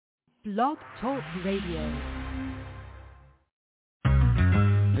Blog Talk Radio.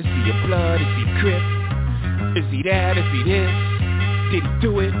 Is he a blood? Is he Crip? Is he that? Is he this? Did he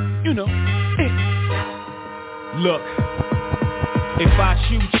do it? You know. Look, if I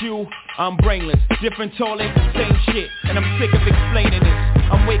shoot you, I'm brainless. Different toilet, same shit. And I'm sick of explaining this.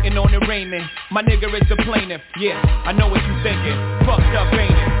 I'm waiting on the raiment. My nigga is the plaintiff. Yeah, I know what you thinking. Fucked up,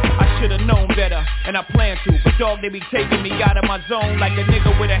 ain't it? I should've known better, and I plan to. But dog, they be taking me out of my zone like a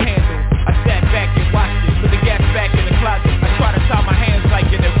nigga with a handle. I sat back and watched it. Put the gas back in the closet. I try to tie my hands like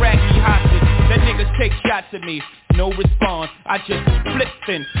an Iraqi hostage. That niggas take shots at me. No response, I just flipped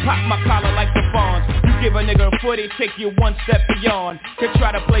and pop my collar like the fawns. You give a nigga a foot, they take you one step beyond. They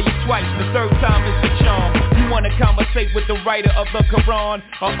try to play you twice, the third time is the charm. You wanna conversate with the writer of the Quran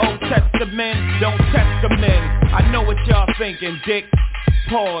or Old Testament, don't test the men. I know what y'all thinking, dick.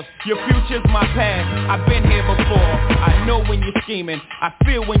 Pause, your future's my past. I've been here before. I know when you're scheming, I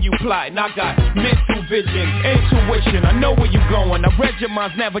feel when you plotting. I got mental vision, intuition. I know where you're going. I read your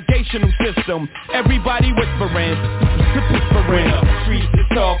mind's navigational system. Everybody whispering, whispering. Streets is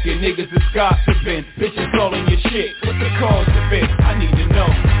talking, niggas is gossiping. Bitches all in your shit. What's the cause of it? I need to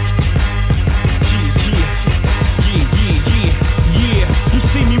know. Yeah. You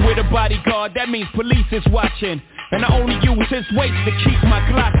see me with a bodyguard, that means police is watching. And I only use his weight to keep my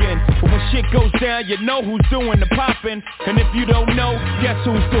clock in. But when shit goes down, you know who's doing the popping. And if you don't know, guess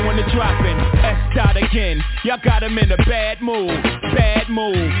who's doing the dropping? S. again, y'all got him in a bad mood. Bad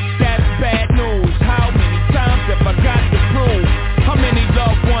mood, that's bad news. How many times have I got to prove? How many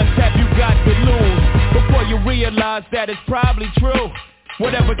loved ones have you got to lose before you realize that it's probably true?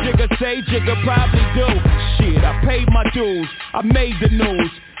 Whatever Jigga say, Jigga probably do. Shit, I paid my dues, I made the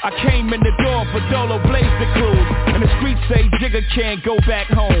news. I came in the door for Dolo Blaze the Cruise. And the streets say Jigga can't go back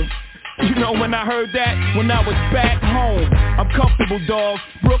home. You know when I heard that? When I was back home. I'm comfortable, dog.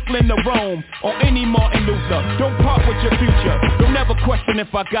 Brooklyn to Rome. Or any Martin Luther. Don't part with your future. Don't ever question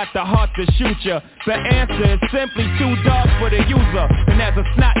if I got the heart to shoot ya. The answer is simply too dark for the user. And as a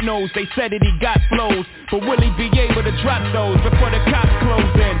snot nose, they said that he got flows. But will he be able to drop those before the cops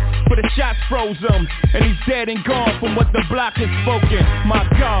close in? For the shots froze him. And he's dead and gone from what the block has spoken. My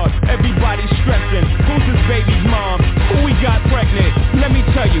God, everybody's stressing. Who's his baby's mom? Who he got pregnant? Let me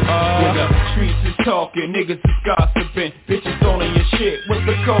tell you, when the streets is talking, niggas is gossiping. Bitches all in your shit, what's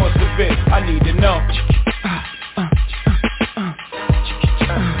the cause of it? I need to know.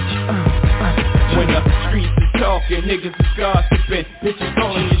 When the streets is talking, niggas is gossiping. Bitches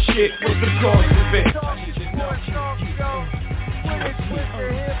all in your shit, what's the cause of it? I need to know.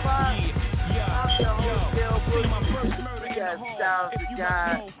 We got Styles the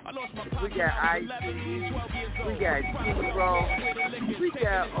Guy, we got ICE, we got T-Row, we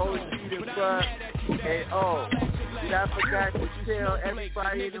got OG the Buck, and I forgot to tell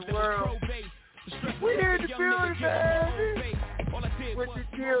everybody in the world, we're here in the building, baby. With the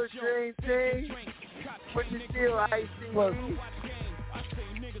deal, Dream Team. With the deal, ICE.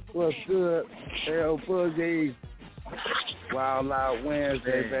 What's good? L Boogie. Wild Out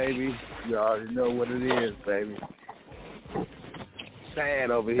Wednesday, baby. You already know what it is, baby.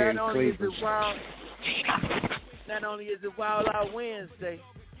 Sad over here in Cleveland. Not only is it Wild Out Wednesday,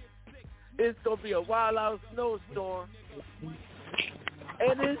 it's going to be a Wild Out snowstorm.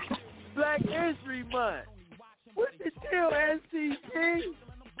 And it's Black History Month. What's the deal, SCP?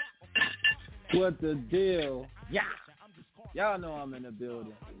 What the deal? Yeah. Y'all know I'm in the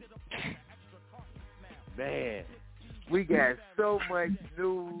building. Man, we got so much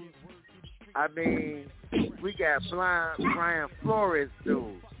news. I mean, we got Brian Flores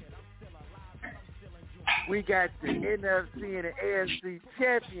news. We got the NFC and the AFC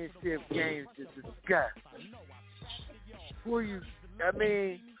championship games to discuss.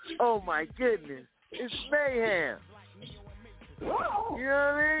 Oh my goodness, it's mayhem. You know what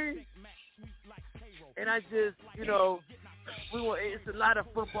I mean? And I just, it's a lot of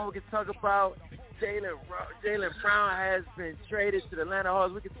football we can talk about. Jaylen Brown has been traded to the Atlanta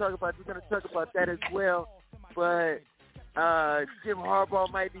Hawks. We're going to talk about that as well. But Jim Harbaugh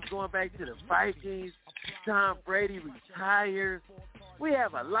might be going back to the Vikings. Tom Brady retires. We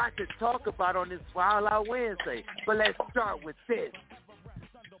have a lot to talk about on this Wild Out Wednesday. But let's start with this.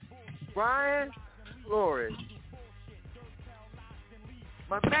 Brian Flores.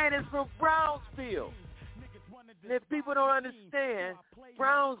 My man is from Brownsville. And if people don't understand,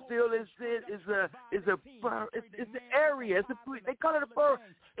 Brownsville is the area. They call it a borough.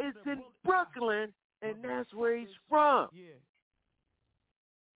 It's in Brooklyn, and that's where he's from.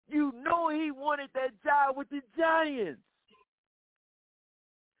 You know he wanted that job with the Giants.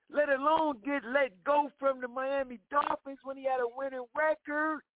 let alone get let go from the Miami Dolphins when he had a winning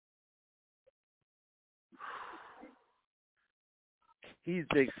record. He's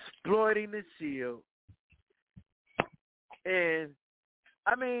exploiting the Shield. And,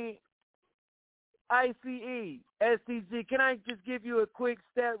 I mean, ICE, STG, can I just give you a quick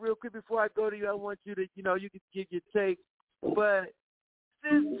stat real quick before I go to you? I want you to, you can give your take. But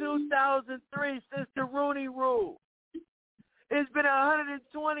since 2003, since the Rooney Rule, it's been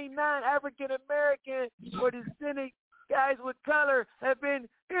 129 African-American or descendant guys with color have been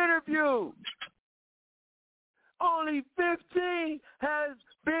interviewed. Only 15 has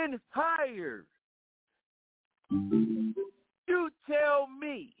been hired. You tell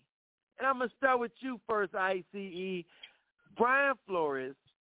me, and I'm going to start with you first, ICE. Brian Flores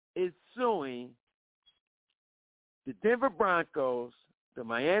is suing the Denver Broncos, the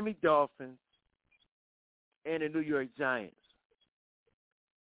Miami Dolphins, and the New York Giants.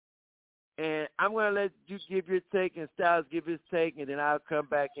 And I'm going to let you give your take and Styles give his take, and then I'll come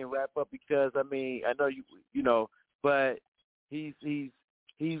back and wrap up because, I mean, I know you know, but he's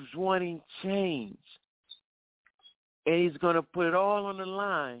wanting change. And he's going to put it all on the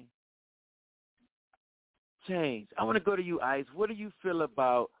line. Change. I want to go to you, Ice. What do you feel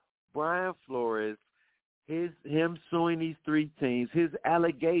about Brian Flores, him suing these three teams, his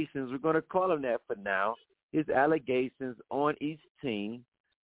allegations, we're going to call him that for now, his allegations on each team?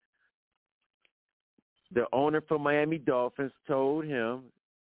 The owner for Miami Dolphins told him,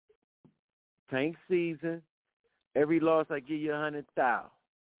 tank season, every loss I give you $100,000.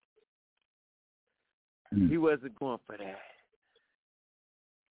 He wasn't going for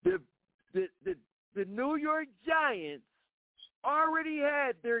that. The New York Giants already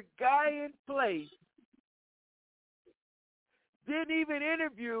had their guy in place. Didn't even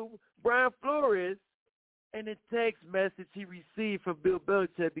interview Brian Flores, and the text message he received from Bill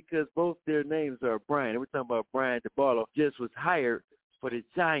Belichick, because both their names are Brian. We're talking about Brian DeBartolo, just was hired for the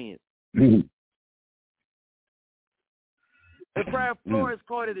Giants. And Brian Flores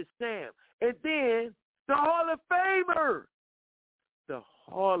called it a scam. And then the Hall of Famer,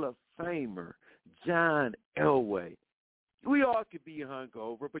 John Elway. We all could be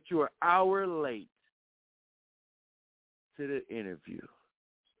hungover, but you are an hour late to the interview.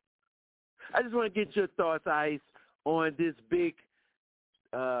 I just want to get your thoughts, Ice, on this big,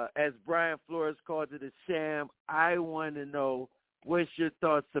 as Brian Flores calls it, a sham. I want to know what's your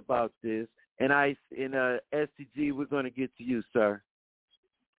thoughts about this. And Ice, in STG, we're going to get to you, sir.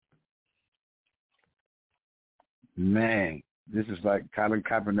 Man, this is like Colin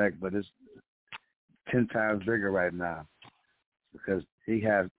Kaepernick, but it's 10 times bigger right now because he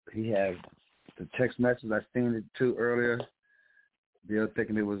has the text message I seen it too earlier. Bill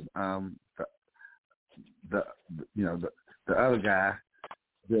thinking it was the other guy,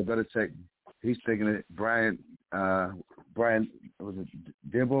 Bill Belichick. He's thinking it Brian was it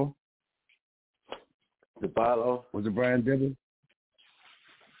Dibble? DeBartolo? Was it Brian Dibble?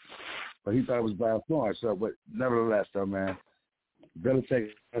 But he thought it was Brian Flores. So, but nevertheless, though, man,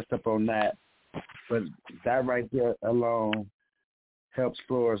 Belichick messed up on that. But that right there alone helps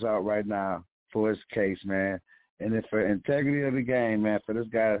Flores out right now for his case, man. And then for integrity of the game, man, for this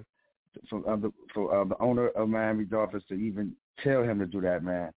guy, for the owner of Miami Dolphins to even tell him to do that,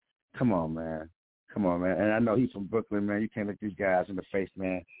 man. Come on, man. And I know he's from Brooklyn, man. You can't look these guys in the face,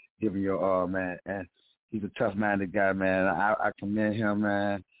 man, giving your all, man. And he's a tough-minded guy, man. I commend him,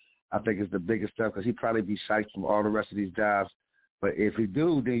 man. I think it's the biggest stuff because he'd probably be psyched from all the rest of these jobs. But if he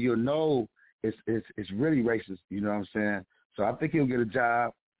do, then you'll know it's really racist, you know what I'm saying? So I think he'll get a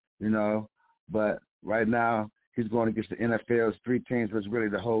job, you know. But right now, he's going against the NFL's three teams, but it's really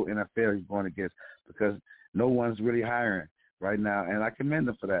the whole NFL he's going against because no one's really hiring right now. And I commend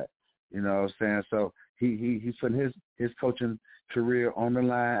him for that, you know what I'm saying? So he's putting his coaching career on the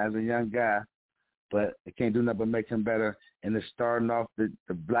line as a young guy, but it can't do nothing but make him better. And it's starting off the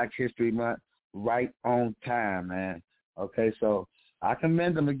Black History Month right on time, man. Okay, so I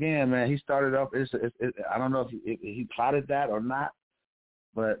commend him again, man. He started off, I don't know if he plotted that or not,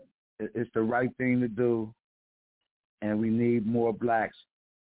 but it's the right thing to do, and we need more blacks.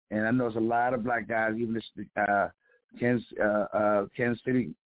 And I know there's a lot of black guys, even this Kansas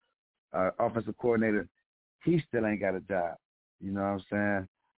City offensive coordinator, he still ain't got a job. You know what I'm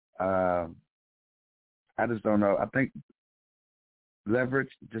saying? I just don't know. I think Leverage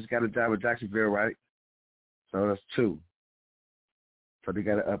just got a job with Jacksonville, right? So that's 2. So they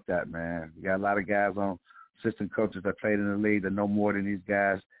got to up that, man. You got a lot of guys on assistant coaches that played in the league that know more than these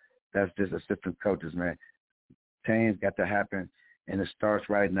guys. That's just assistant coaches, man. Change got to happen, and it starts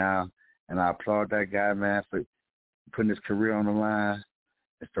right now. And I applaud that guy, man, for putting his career on the line.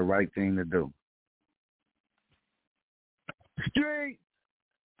 It's the right thing to do. Straight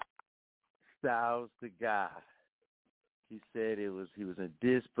Styles the guy. He said he was in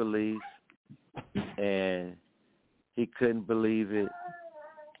disbelief, and he couldn't believe it.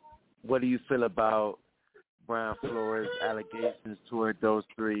 What do you feel about Brian Flores' allegations toward those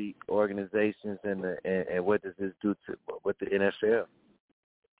three organizations, and what does this do to with the NFL?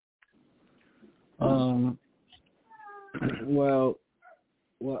 Well,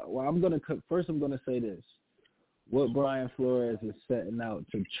 I'm gonna say this: what Brian Flores is setting out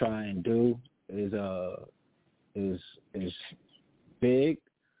to try and do is big.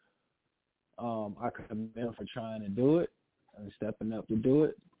 I commend him for trying to do it and stepping up to do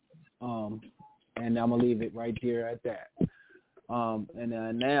it. And I'm gonna leave it right there at that.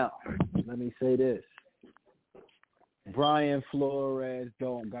 And now, let me say this: Brian Flores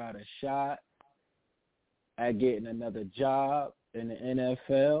don't got a shot at getting another job in the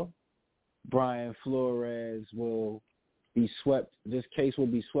NFL. Brian Flores will be swept. This case will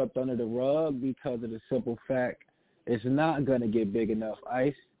be swept under the rug because of the simple fact it's not gonna get big enough.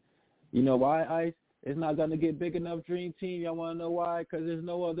 Ice, you know why, Ice? It's not going to get big enough, Dream Team. Y'all want to know why? Because there's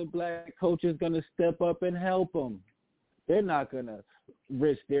no other black coaches going to step up and help them. They're not going to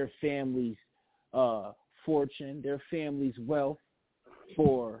risk their family's fortune, their family's wealth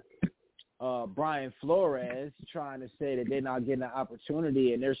for Brian Flores trying to say that they're not getting an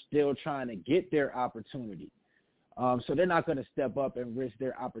opportunity, and they're still trying to get their opportunity. So they're not going to step up and risk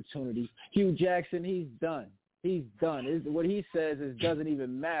their opportunity. Hugh Jackson, he's done. He's done. What he says doesn't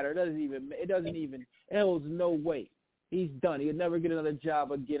even matter. It holds no weight. He's done. He'll never get another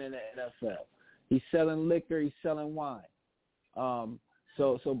job again in the NFL. He's selling liquor. He's selling wine.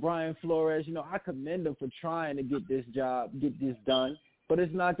 So Brian Flores, I commend him for trying to get this done, but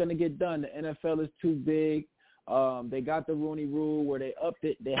it's not going to get done. The NFL is too big. They got the Rooney Rule where they upped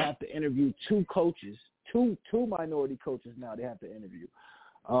it. They have to interview two coaches, two minority coaches now they have to interview.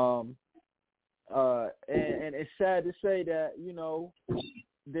 And it's sad to say that,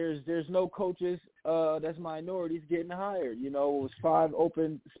 there's no coaches that's minorities getting hired. It was 5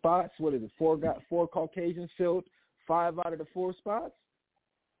 open spots. What is it? 4 Caucasians filled 5 out of the 4 spots.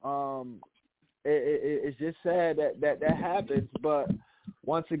 It's just sad that happens. But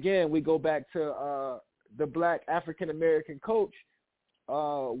once again, we go back to the black African American coach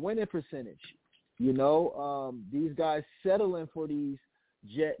winning percentage. These guys settling for these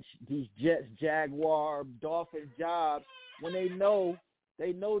Jets, Jaguar, Dolphins jobs when they know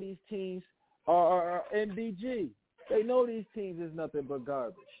these teams are MBG. They know these teams is nothing but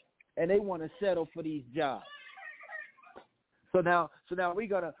garbage, and they want to settle for these jobs. So now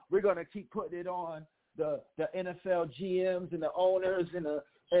we're gonna keep putting it on the NFL GMs and the owners and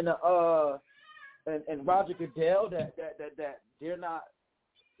Roger Goodell that they're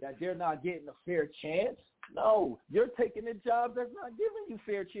not getting a fair chance. No, you're taking the jobs that's not giving you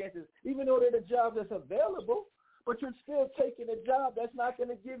fair chances, even though they're the jobs that's available, but you're still taking a job that's not going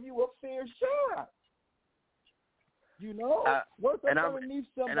to give you a fair shot. Work up underneath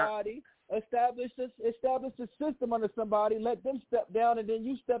somebody, establish a system under somebody, let them step down, and then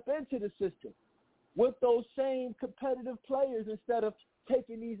you step into the system with those same competitive players instead of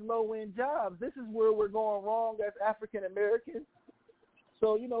taking these low-end jobs. This is where we're going wrong as African Americans.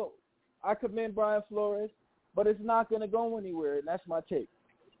 So, I commend Brian Flores, but it's not going to go anywhere, and that's my take.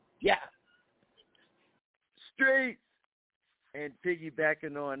 Yeah. Streets. And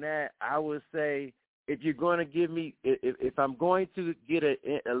piggybacking on that, I would say if you're going to give me, if I'm going to get a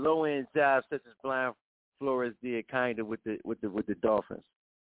low-end job such as Brian Flores did kind of with the Dolphins,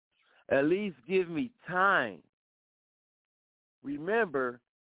 at least give me time. Remember,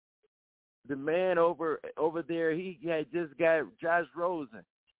 the man over there, he had just got Josh Rosen,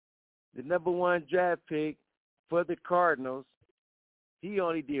 the number 1 draft pick for the Cardinals. He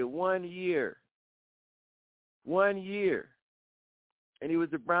only did 1 year. 1 year. And he was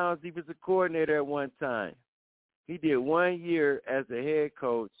the Browns defensive coordinator at one time. He did 1 year as a head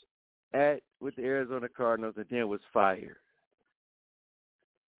coach with the Arizona Cardinals and then was fired.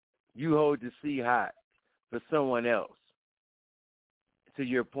 You hold the seat hot for someone else. To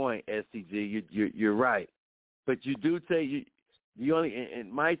your point, SCG, you're right. But you do take the only,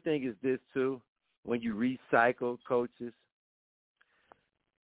 and my thing is this too, when you recycle coaches,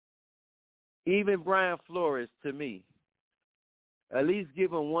 even Brian Flores, to me, at least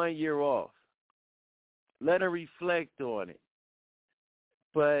give him 1 year off. Let him reflect on it.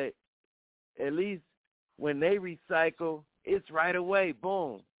 But at least when they recycle, it's right away,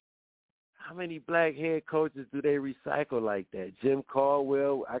 boom. How many black head coaches do they recycle like that? Jim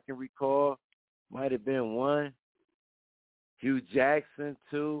Caldwell, I can recall, might have been 1. Hugh Jackson,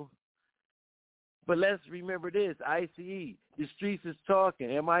 2. But let's remember this, ICE, the streets is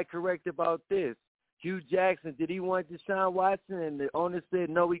talking. Am I correct about this? Hugh Jackson, did he want Deshaun Watson? And the owner said,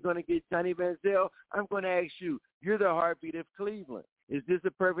 no, we're going to get Johnny Manziel. I'm going to ask you, you're the heartbeat of Cleveland. Is this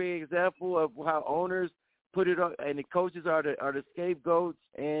a perfect example of how owners put it on, and the coaches are the scapegoats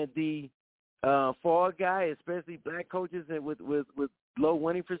and the fall guy, especially black coaches and with low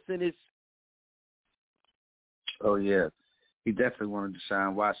winning percentage? Oh, yeah. He definitely wanted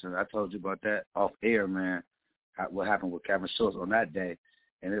Deshaun Watson. I told you about that off air, man, what happened with Kevin Schultz on that day.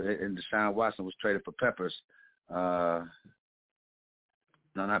 And Deshaun Watson was traded for Peppers. No,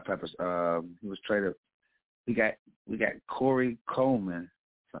 not Peppers. He was traded. We got Corey Coleman,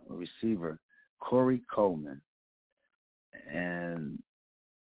 a receiver. Corey Coleman. And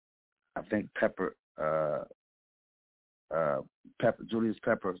I think Julius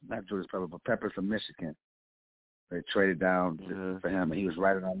Pepper, not Julius Pepper, but Pepper from Michigan. They traded down for him, and he was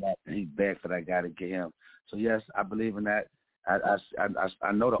right on that, and he begged for that guy to get him. So, yes, I believe in that.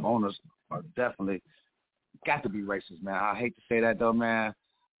 I know the owners are definitely got to be racist, man. I hate to say that, though, man,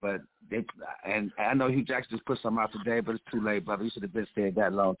 but and I know Hugh Jackson just put something out today, but it's too late, brother. You should have been said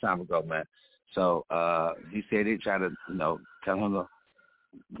that a long time ago, man. So he said he tried to, tell him to,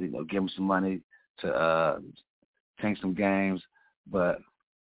 give him some money to tank some games, but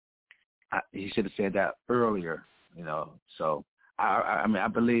he should have said that earlier. So I mean, I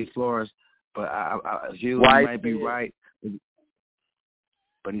believe Flores, but Hugh might be right,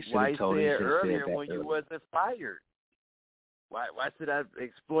 but he should have told him earlier when you wasn't fired. Why should I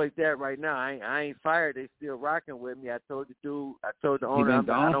exploit that right now? I ain't fired. They still rocking with me. I told the owner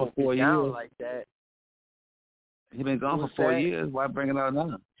I don't get down like that. He been gone for 4 years. Why bring it out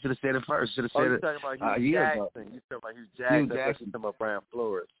now? Should have said it first. Should have said it a year ago. You talking about Hugh Jackson? You talking about Brian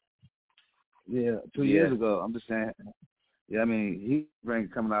Flores? Yeah, 2 years ago. I'm just saying. Yeah, I mean, he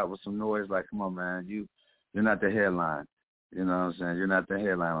coming out with some noise like, come on, man, you're not the headline. You know what I'm saying? You're not the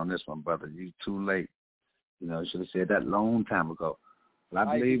headline on this one, brother. You too late. You should have said that long time ago. But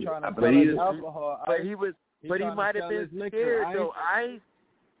I believe but he might have been scared though.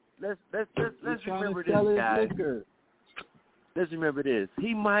 Let's remember this, guys. Let's remember this.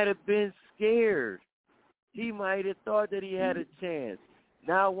 He might have been scared. He might have thought that he had a chance.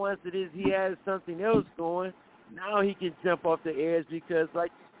 Now, once he has something else going, now he can jump off the edge because,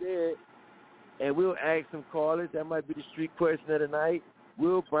 like you said, and we'll ask some callers, that might be the street question of the night,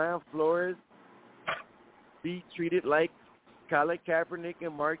 will Brian Flores be treated like Colin Kaepernick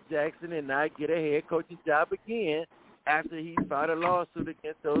and Mark Jackson and not get a head coaching job again after he filed a lawsuit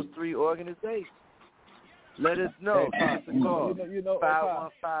against those three organizations? Let us know. Hey, Pop, you know,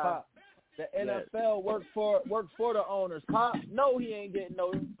 515. Pop, the NFL work for the owners. Pop, no, he ain't getting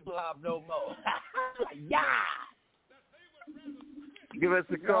no job no more. Yeah. Give us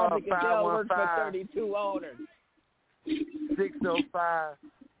a call. 515 work for 32 owners.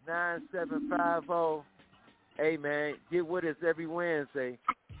 605-9750. Hey man, get with us every Wednesday.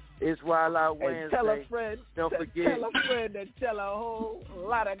 It's Wild Out Wednesday. And tell a friend. Don't forget. Tell a friend and tell a whole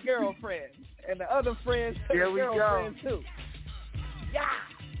lot of girlfriends. And the other friends tell Here the we girlfriends go. too. Yeah.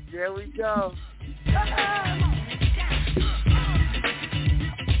 Here we go.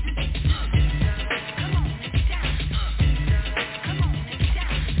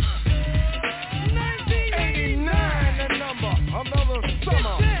 Another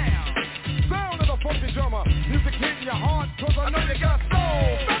summer. Sound of the funky drummer. Music hitting your heart, cause I know you got soul.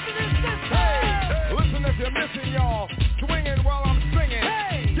 Hey, listen if you're missing, y'all. Swinging while I'm singing.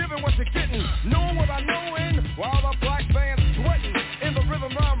 Hey, giving what you're getting. Knowing what I know in. While the black band's sweating. In the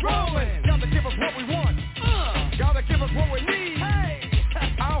rhythm I'm rolling. Gotta give us what we want. Gotta give us what we need. Hey,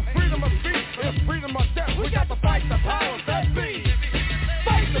 our freedom of speech is freedom of death. We got to fight the powers that be.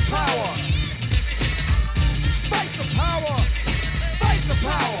 Fight the power. Fight the power. Fight the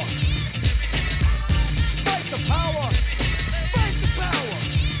power. Fight the power. Fight the power.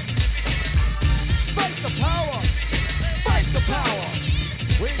 Fight the power. Fight the power.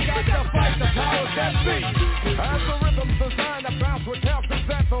 We got to fight the powers that be. As the rhythm's designed to bounce with help to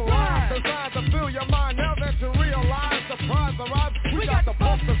set the rhyme. Designed to fill your mind now that you realize the prize arrives. We got to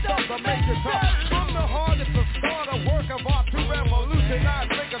pump the stuff to make it tough. From the heart it's the start, a work of art to revolutionize,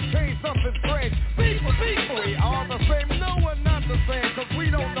 make a change, something strange. People, we are the same. No, we're not the same, cause we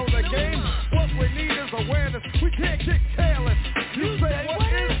don't know the game. What we need is awareness. We can't get careless. You say,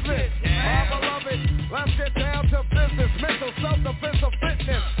 what is this? My beloved, let's get down to business. Mental self-defense of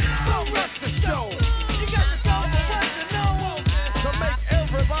fitness. So much to show. You got to show the what you know. To make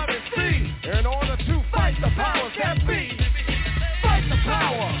everybody see. In order to fight the powers that be. Fight the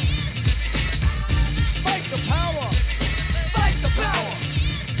power. Fight the power. Fight the power.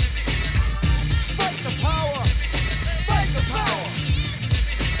 Fight the power. Fight the power.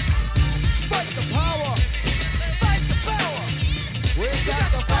 Fight the power.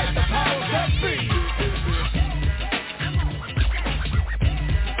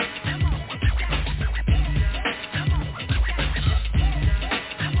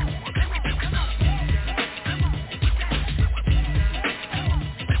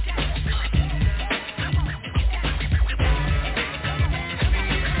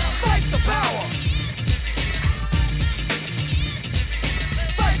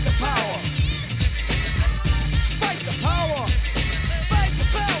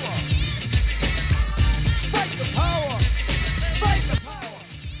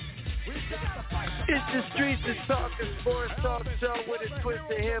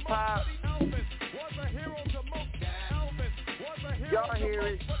 to hip hop. Y'all hear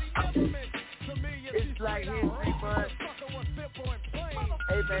it. It's like History Month.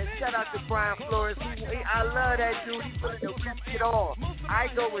 Hey man, shout out to Brian Flores. I love that dude. He's willing to rip it off. I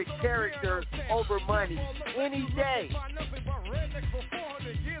go with character over money any day.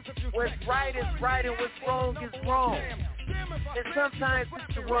 What's right is right and what's wrong is wrong. And sometimes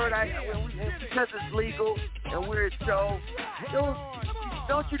it's the word because it's legal and we're a show.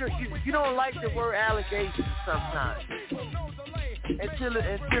 You don't like the word allegations sometimes until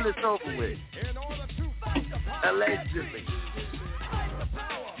it's over with. Allegedly.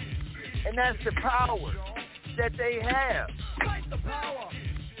 And that's the power that they have.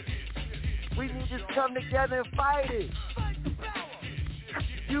 We need to come together and fight it.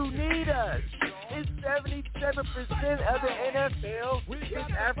 You need us. It's 77% of the NFL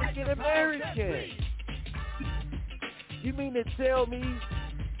is African American. You mean to tell me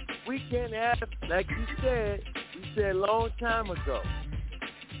we can't have, like you said a long time ago,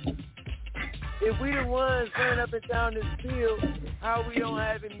 if we the ones running up and down this field, how we don't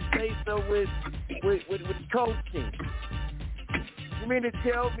have any say-so with coaching? You mean to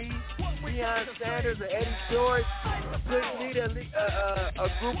tell me Deion Sanders or Eddie George couldn't lead a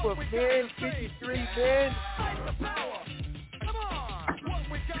group of men, 53 men?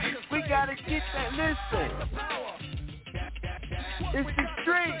 We got to get that. Listen, it's the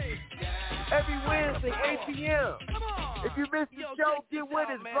street. Every Wednesday, 8 p.m. If you missed the show, get with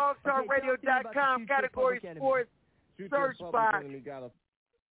us. BlogTalkRadio.com, category sports, search box.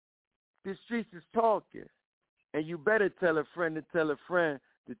 The streets is talking. And you better tell a friend to tell a friend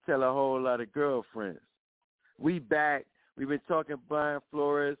to tell a whole lot of girlfriends. We back. We've been talking Brian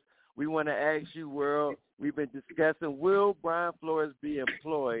Flores. We want to ask you, world, we've been discussing, will Brian Flores be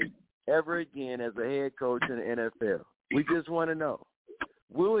employed ever again as a head coach in the NFL? We just want to know.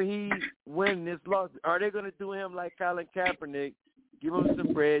 Will he win this lawsuit? Are they going to do him like Colin Kaepernick, give him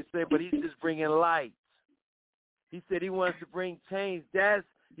some bread, say, but he's just bringing lights? He said he wants to bring change.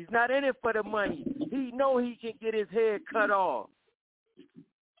 He's not in it for the money. He know he can get his head cut off.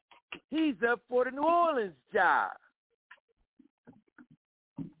 He's up for the New Orleans job.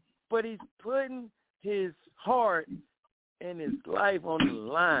 But he's putting his heart and his life on the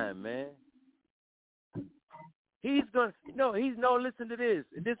line, man. Listen to this.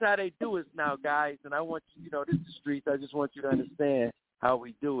 And this is how they do it now, guys. And I want you, this is the streets. I just want you to understand how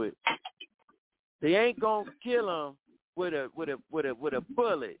we do it. They ain't going to kill him with a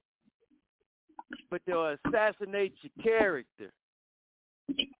bullet, but they'll assassinate your character.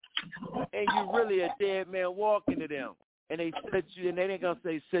 And you really a dead man walking to them. And they set you, and they ain't going to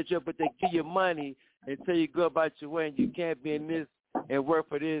say set you up, but they give you money and tell you go about your way and you can't be in this and work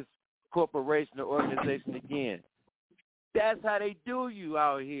for this corporation or organization again. That's how they do you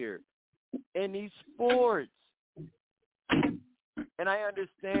out here in these sports. And I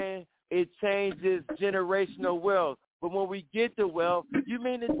understand it changes generational wealth. But when we get to wealth, you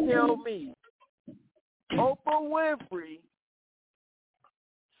mean to tell me Oprah Winfrey,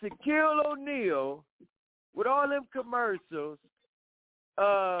 Shaquille O'Neal, with all them commercials,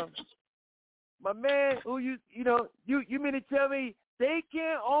 my man who you mean to tell me they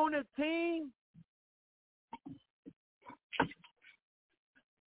can't own a team?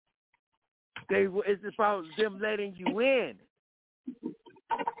 It's about them letting you in.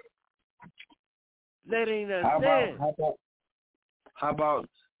 Letting us in. How about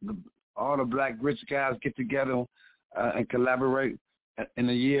all the black rich guys get together and collaborate in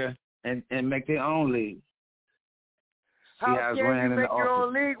a year and make their own league? How can you make your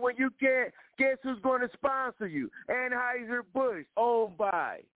own league when you can't? Guess who's going to sponsor you? Anheuser-Busch, owned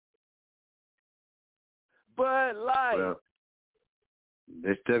by Bud Light. Well,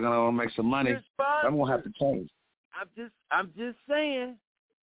 they're still gonna make some money. I'm gonna have to change. I'm just saying.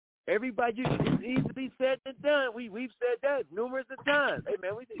 Everybody, it's easy to be said than done. We've said that numerous of times. Hey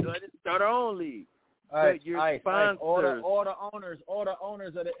man, we need to start our own league. All the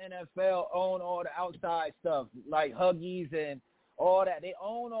owners of the NFL own all the outside stuff like Huggies and all that. They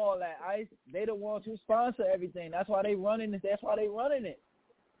own all that. They the ones who sponsor everything. That's why they running it. That's why they running it.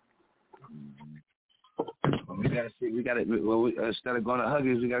 We gotta instead of going to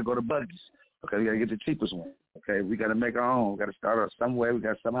Huggies, we gotta go to Buggies. Okay, we gotta get the cheapest one. Okay, we gotta make our own. We gotta start out somewhere.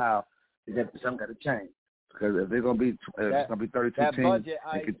 Something got to change. Because if they're gonna be, it's gonna be 32 teams. Budget,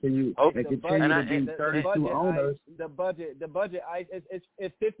 and continue to be 32 owners. The budget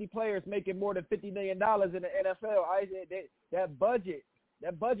is 50 players making more than $50 million in the NFL. That budget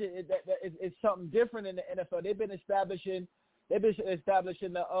is something different in the NFL. They've been establishing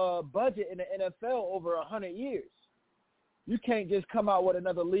the budget in the NFL over 100 years. You can't just come out with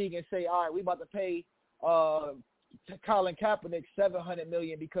another league and say, all right, we about to pay Colin Kaepernick $700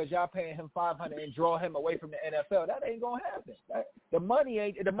 million because y'all paying him $500 and draw him away from the NFL. That ain't gonna happen. The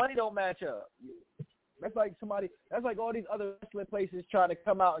money don't match up. That's like all these other wrestling places trying to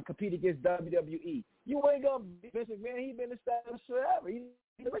come out and compete against WWE. You ain't gonna beat Vince McMahon. He's been established forever. He's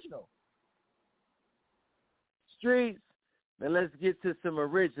the original. Streets. Now let's get to some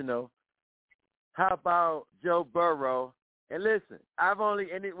original. How about Joe Burrow? And listen,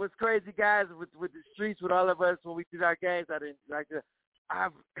 and it was crazy, guys, with the Streets, with all of us when we did our games. I didn't like it.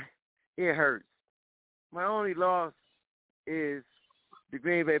 It hurts. My only loss is the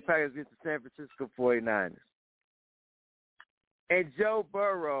Green Bay Packers against the San Francisco 49ers. And Joe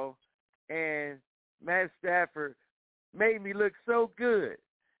Burrow and Matt Stafford made me look so good.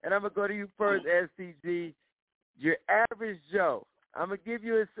 And I'm going to go to you first, STG. Your average Joe. I'm going to give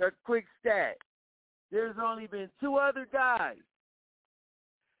you a quick stat. There's only been 2 other guys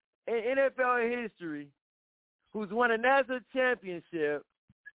in NFL history who's won a national championship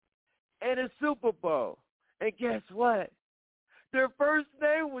and a Super Bowl. And guess what? Their first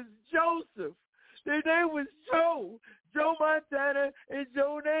name was Joseph. Their name was Joe. Joe Montana and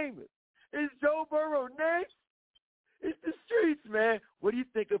Joe Namath. Is Joe Burrow next? It's the Streets, man. What do you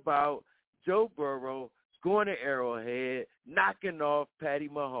think about Joe Burrow going to Arrowhead, knocking off Patty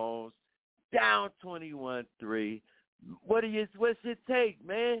Mahomes, down 21-3? What's your take,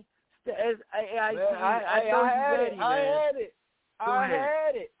 man? I had it. Didn't I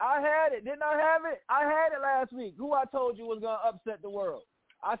have it? I had it last week. Who I told you was going to upset the world?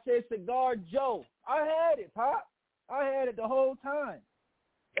 I said Cigar Joe. I had it, Pop. I had it the whole time.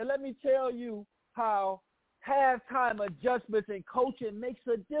 And let me tell you how halftime adjustments and coaching makes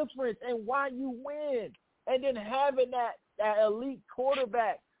a difference and why you win. And then having that elite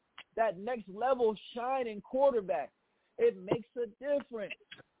quarterback, that next level shining quarterback, it makes a difference.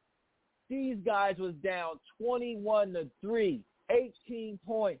 These guys was down 21-3, 18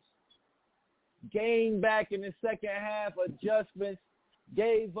 points. Gained back in the second half, adjustments,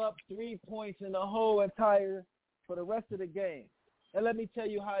 gave up 3 points in the whole entire for the rest of the game. And let me tell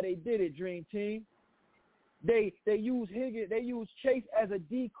you how they did it, Dream Team. They used Higgins, they used Chase as a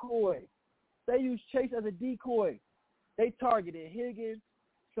decoy. They targeted Higgins,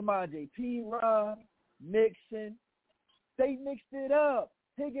 Samaje Perine, Mixon. They mixed it up.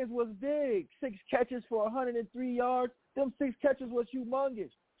 Higgins was big, 6 catches for 103 yards. Them 6 catches was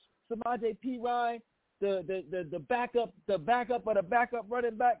humongous. Samaje Perine, the backup of the backup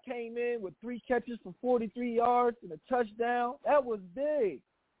running back came in with 3 catches for 43 yards and a touchdown. That was big.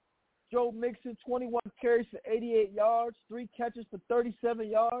 Joe Mixon, 21 carries for 88 yards, 3 catches for 37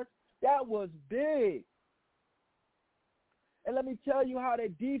 yards. That was big. And let me tell you how the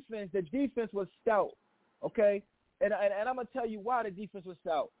defense was stout, okay? And I'm going to tell you why the defense was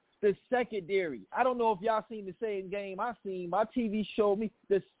stout. The secondary. I don't know if y'all seen the same game I seen. My TV showed me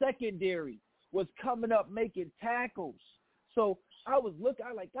the secondary was coming up making tackles. So I was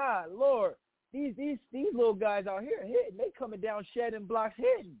like, God, Lord, these little guys out here hitting. They coming down shedding blocks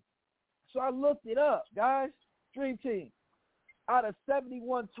hitting. So I looked it up, guys. Dream Team. Out of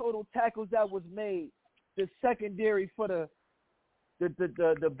 71 total tackles that was made, the secondary for the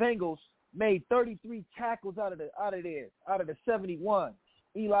Bengals made 33 tackles out of the 71.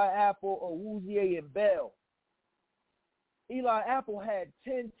 Eli Apple, Owuzie, and Bell. Eli Apple had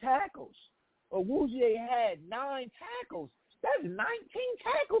 10 tackles. Owuzie had 9 tackles. That's 19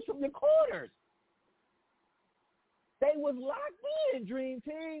 tackles from your corners. They was locked in, Dream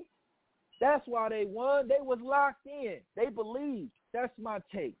Team. That's why they won. They was locked in. They believed. That's my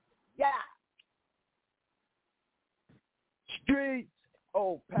take. Yeah. Streets.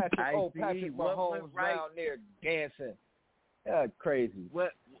 Patrick Mahomes right down there dancing. Crazy.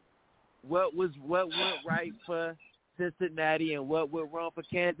 What went right for Cincinnati and what went wrong for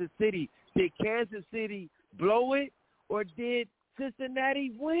Kansas City? Did Kansas City blow it or did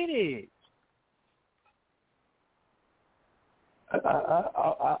Cincinnati win it?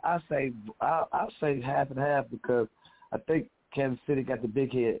 I'll say half and half because I think Kansas City got the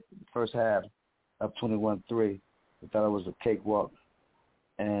big hit first half of 21-3. I thought it was a cakewalk.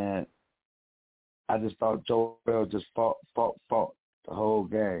 And I just thought Joe Burrow just fought the whole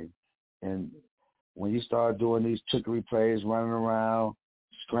game. And when you start doing these trickery plays, running around,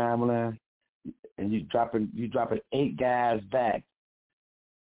 scrambling, and you dropping 8 guys back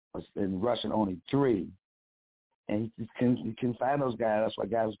and rushing only 3, and you can find those guys. That's why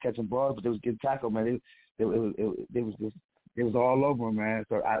guys was catching balls, but they was getting tackled, man. It was all over them, man.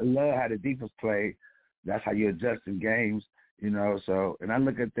 So I love how the defense played. That's how you adjust in games. So, and I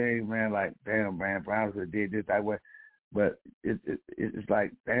look at things, man, like, damn, man, Browns could have did this that way. But it's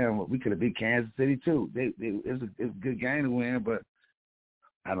like, damn, we could have beat Kansas City too. It was a good game to win, but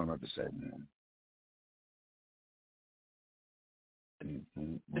I don't know what to say, man.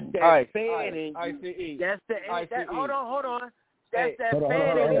 That fan in you. That's the hold on. That's that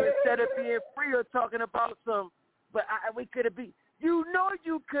fan in you instead of being free or talking about some. But we could have beat. You know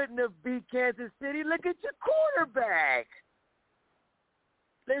you couldn't have beat Kansas City. Look at your quarterback.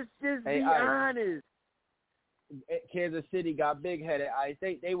 Let's just be honest. Kansas City got big-headed. I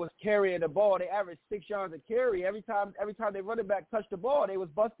think they was carrying the ball. They averaged 6 yards a carry. Every time they running back touched the ball, they was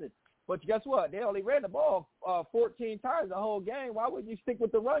busted. But guess what? They only ran the ball 14 times the whole game. Why would you stick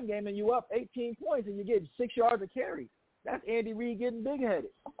with the run game and you up 18 points and you get 6 yards a carry? That's Andy Reid getting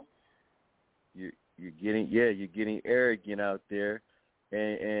big-headed. You're getting arrogant out there,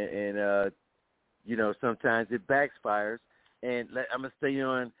 and sometimes it backfires. And I'm gonna stay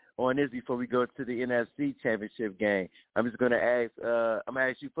on this before we go to the NFC Championship game. I'm just gonna ask. I'm gonna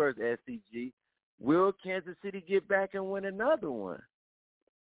ask you first, SCG. Will Kansas City get back and win another one?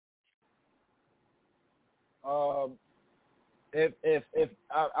 If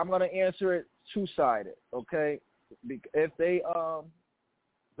I'm gonna answer it two-sided, okay? If they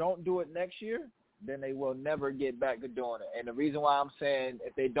don't do it next year, then they will never get back to doing it. And the reason why I'm saying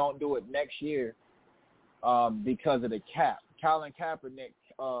if they don't do it next year, because of the cap. Colin Kaepernick,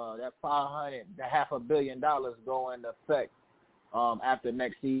 that $500 million go into effect after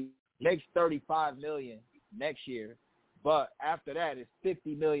next season. Makes $35 million next year, but after that it's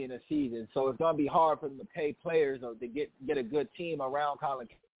 $50 million a season. So it's gonna be hard for them to pay players or to get a good team around Colin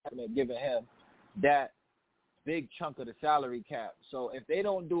Kaepernick, giving him that big chunk of the salary cap. So if they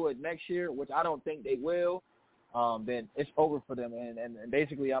don't do it next year, which I don't think they will, then it's over for them. And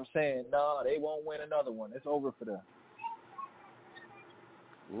basically I'm saying, no, they won't win another one. It's over for them.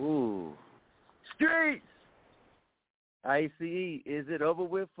 Ooh. Streets! ICE, is it over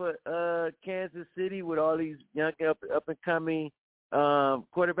with for Kansas City with all these young up-and-coming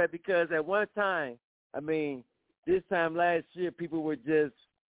quarterbacks? Because at one time, this time last year, people were just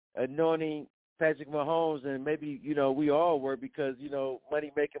anointing Patrick Mahomes, and maybe, we all were because,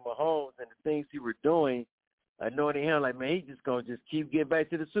 money-making Mahomes and the things he were doing, anointing him like, man, he's just going to just keep getting back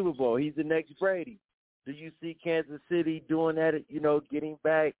to the Super Bowl. He's the next Brady. Do you see Kansas City doing that, getting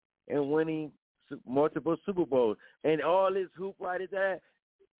back and winning multiple Super Bowls? And all this hoop right is that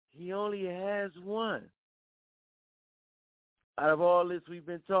he only has one out of all this we've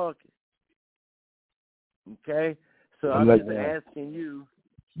been talking. Okay? So I'm just asking you,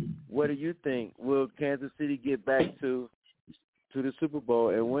 what do you think? Will Kansas City get back to the Super Bowl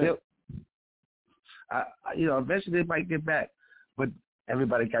and win? Eventually they might get back, but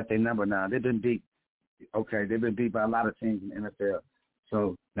everybody got their number now. They've been beat. Okay, they've been beat by a lot of teams in the NFL.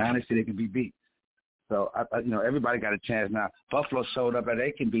 So now they see they can be beat. So, everybody got a chance now. Buffalo showed up and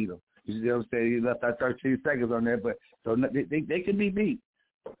they can beat them. You see what I'm saying? He left out 13 seconds on there, but so they can be beat.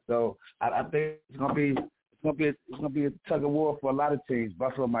 So I think it's gonna be a tug of war for a lot of teams.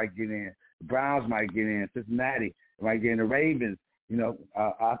 Buffalo might get in. The Browns might get in. Cincinnati might get in. The Ravens.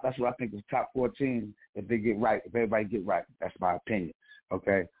 That's what I think is the top 4 teams if they get right. If everybody get right, that's my opinion.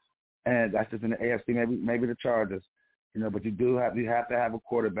 Okay. And that's just in the AFC, maybe the Chargers, but you have to have a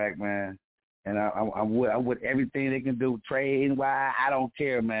quarterback, man. And I'm with everything they can do, trade wise. I don't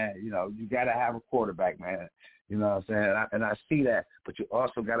care, man. You got to have a quarterback, man. You know what I'm saying? And I see that, but you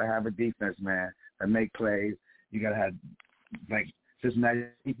also got to have a defense, man, that make plays. You got to have, like, Cincinnati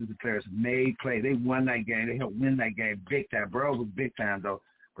defensive players made plays. They won that game. They helped win that game big time. Burrow was big time, though,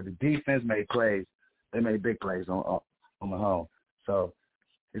 but the defense made plays. They made big plays on the home. So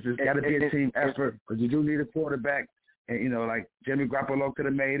it's just got to be a team effort because you do need a quarterback. And, like Jimmy Garoppolo could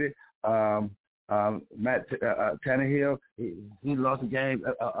have made it. Matt Tannehill, he lost the game.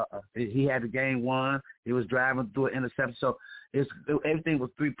 He had the game won. He was driving through an interception. So everything was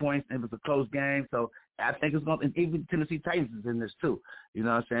 3 points. It was a close game. So I think it's going to – even Tennessee Titans is in this too. You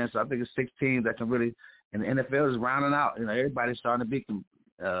know what I'm saying? So I think it's 6 teams that can really – and the NFL is rounding out. Everybody's starting to be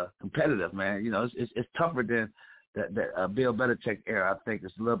competitive, man. It's tougher than the Bill Belichick era. I think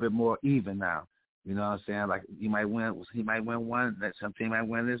it's a little bit more even now. You know what I'm saying? Like he might win one. Some team might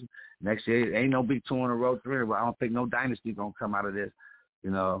win this next year. Ain't no big 2 in a row 3. But I don't think no dynasty gonna come out of this.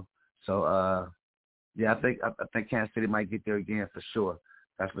 So I think Kansas City might get there again for sure.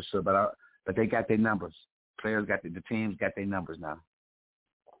 That's for sure. But they got their numbers. Players got the teams got their numbers now.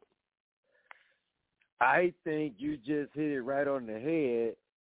 I think you just hit it right on the head.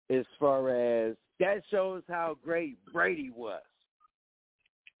 As far as that shows how great Brady was,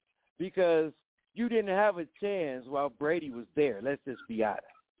 because you didn't have a chance while Brady was there. Let's just be honest.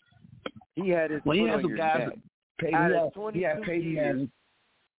 He had his foot on your neck. out of 22 years,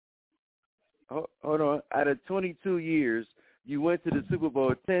 hold on. Out of 22 years, you went to the Super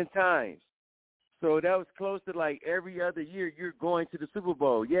Bowl 10 times. So that was close to like every other year you're going to the Super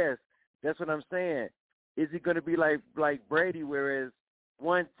Bowl. Yes, that's what I'm saying. Is it going to be like Brady, whereas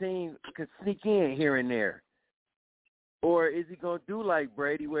one team can sneak in here and there? Or is he going to do like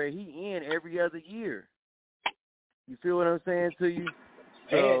Brady, where he in every other year? You feel what I'm saying to you?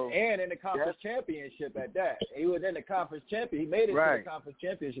 So, and in the conference championship at that. He was in the conference championship. He made it to the conference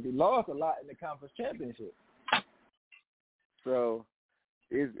championship. He lost a lot in the conference championship. So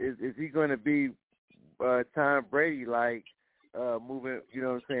is he going to be Tom Brady like moving? You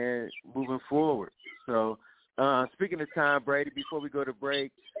know what I'm saying? Moving forward. So speaking of Tom Brady, before we go to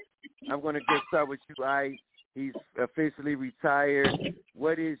break, I'm going to start with you, Ike. He's officially retired.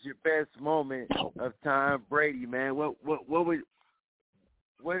 What is your best moment of Tom Brady, man? What would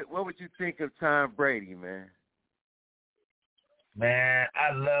you think of Tom Brady, man? Man,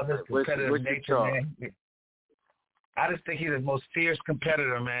 I love his competitive nature, man. I just think he's the most fierce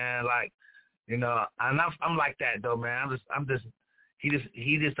competitor, man. Like, you know, and I'm like that though, man. He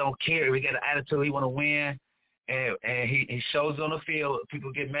just don't care. If he got an attitude, he want to win, and he shows on the field.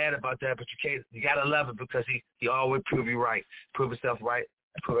 People get mad about that, but you gotta love it because he always prove you right, prove himself right,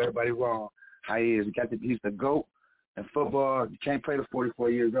 and prove everybody wrong. How he is. He's the GOAT in football. You can't play to 44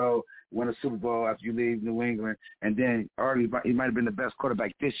 years old, win a Super Bowl after you leave New England, and then he might have been the best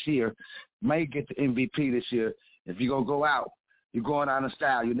quarterback this year. May get the MVP this year. If you're going to go out, you're going out in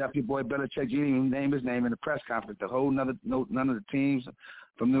style. Your nephew boy Belichick, you didn't even name his name in the press conference. None of the teams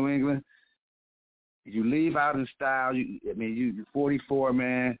from New England. You leave out in style. You're 44,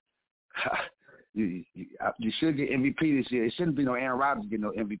 man. You should get MVP this year. It shouldn't be no Aaron Rodgers getting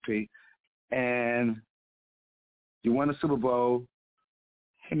no MVP. And you won the Super Bowl.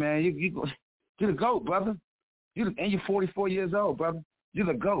 Hey, man, you're the GOAT, brother. And you're 44 years old, brother. You're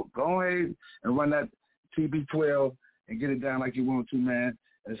the GOAT. Go ahead and run that TB12 and get it down like you want to, man.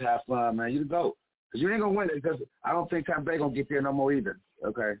 And just have fun, man. You're the GOAT. Because you ain't going to win it because I don't think Tom Brady going to get there no more either,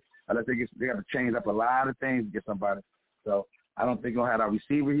 okay? I think they got to change up a lot of things to get somebody. So I don't think he'll have that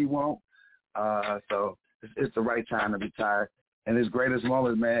receiver he want. So it's the right time to retire. And his greatest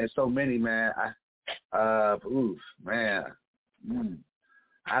moments, man, it's so many, man. I have to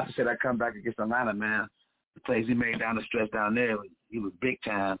say that comeback against Atlanta, man. The plays he made down the stretch down there, he was big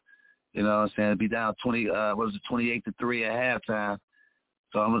time. You know what I'm saying? It'd be down 28-3 at halftime.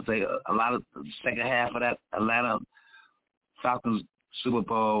 So I'm gonna say a lot of the second half of that Atlanta Falcons Super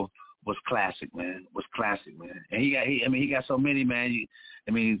Bowl was classic, man. And he got so many, man.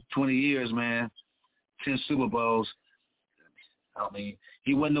 20 years, man, 10 Super Bowls.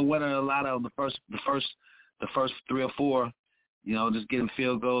 He wasn't the winner a lot of the first 3 or 4. You know, just getting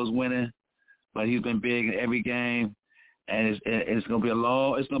field goals, winning. But he's been big in every game, and it's gonna be a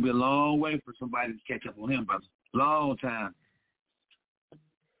long way for somebody to catch up on him, brother. Long time.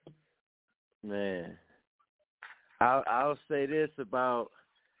 Man, I'll say this about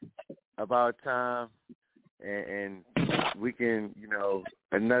Tom, and we can,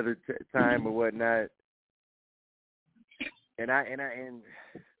 another time or whatnot. And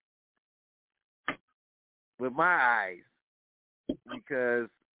with my eyes, because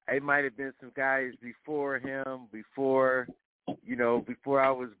it might have been some guys before him, before I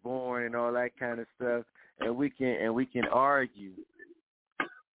was born and all that kind of stuff, and we can argue.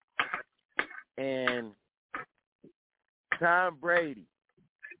 And Tom Brady,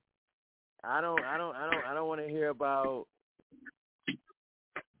 I don't want to hear about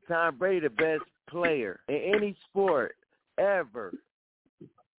Tom Brady, the best player in any sport ever.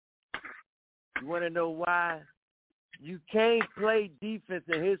 You want to know why? You can't play defense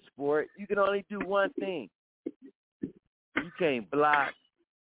in his sport. You can only do one thing. You can't block.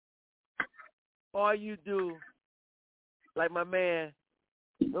 All you do, like what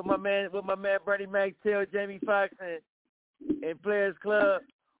my man Bernie Mac tell Jamie Foxx and Players Club,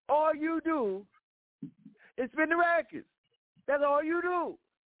 all you do is spin the rackets. That's all you do.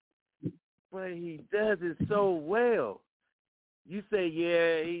 But he does it so well. You say,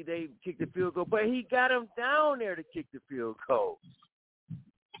 they kicked the field goal, but he got him down there to kick the field goal.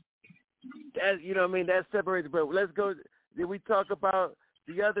 That, that separates. But let's go. Did we talk about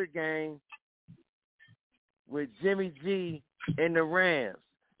the other game with Jimmy G and the Rams?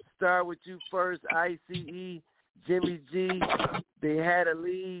 Start with you first, ICE. Jimmy G, they had a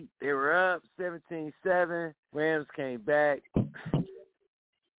lead. They were up 17-7. Rams came back.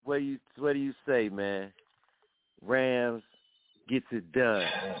 What do you say, man? Rams gets it done.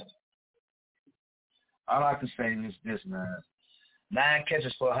 All I can say is this, man. 9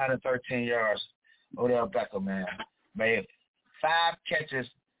 catches for 113 yards. Odell Beckham, man, made 5 catches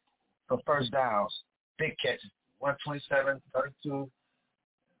for first downs, big catches, 127, 32,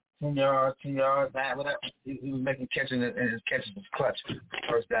 10 yards, whatever. He was making catches, and his catches was clutch,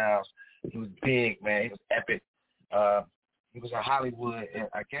 first downs. He was big, man. He was epic. He was in Hollywood, and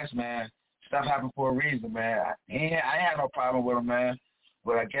I guess, man, stuff happened for a reason, man. I ain't had no problem with him, man.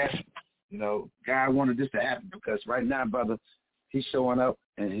 But I guess, God wanted this to happen because right now, brother, he's showing up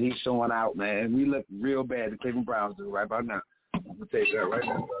and he's showing out, man. And we look real bad. The Cleveland Browns do right about now. I'm gonna tell you that right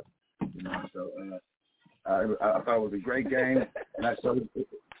now, brother. So I thought it was a great game, and I showed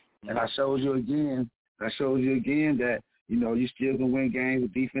you again. That you still can win games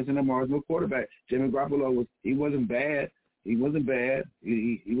with defense and a marginal quarterback. Jimmy Garoppolo wasn't bad. He wasn't bad.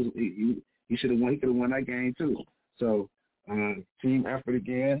 He should have won. He could have won that game too. So team effort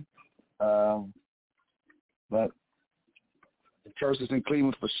again. But the curse is in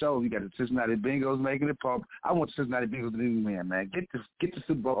Cleveland for sure. You got the Cincinnati Bengals making it. I want the Cincinnati Bengals to win, man. Get the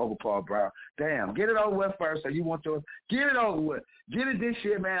Super Bowl over Paul Brown. Damn, get it over with first. So you want to get it over with. Get it this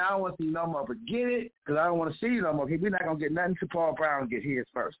year, man. I don't want to see you no more, but get it because I don't want to see you no more. We're not gonna get nothing to Paul Brown and get his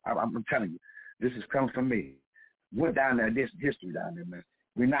first. I'm telling you, this is coming from me. We're down there. This history down there, man.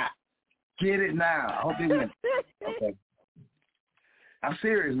 We're not. Get it now. I hope they win. Okay. I'm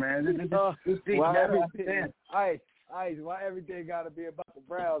serious, man. This deep. Why everything got to be about the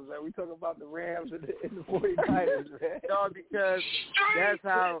Browns, man? We talking about the Rams and the 49ers, man. No, because that's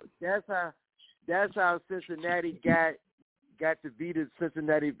how Cincinnati got to beat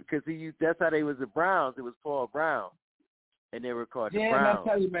Cincinnati because that's how they was the Browns. It was Paul Brown, and they were called the Browns.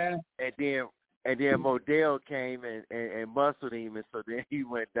 Yeah, I tell you, man. And then Modell came and muscled him, and so then he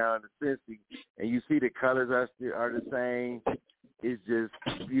went down to Cincy. And you see the colors are the same. It's just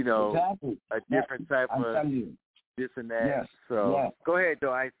exactly. a different type of this and that. Yes. So yes. Go ahead,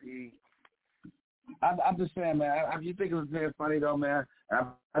 though, ICE. I'm just saying, man. You think it was very funny, though, man.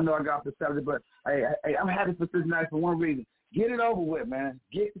 I know I got off the subject, but hey, I'm happy for Cincinnati for one reason. Get it over with, man.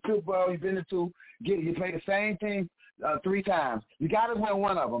 Get the Super Bowl. You've been to 2. You play the same team 3 times. You got to win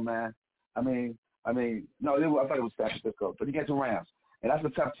one of them, man. I mean, no, I thought it was San Francisco, but you get the Rams, and that's a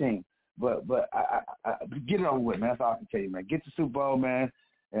tough team. But I get it over with, man. That's all I can tell you, man. Get the Super Bowl, man,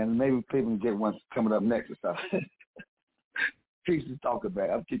 and maybe Cleveland get one coming up next or something. Pieces talking about.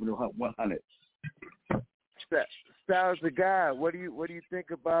 I'm keeping it 100. Styles the guy. What do you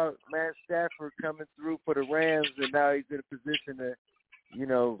think about Matt Stafford coming through for the Rams, and now he's in a position to,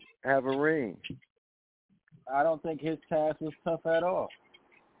 have a ring? I don't think his task was tough at all.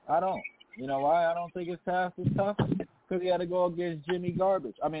 I don't. You know why I don't think his task was tough? Because he had to go against Jimmy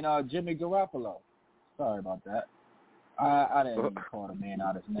Garoppolo. Sorry about that. I didn't even call the man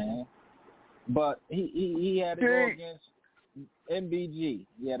out his name. But he had to go against MBG.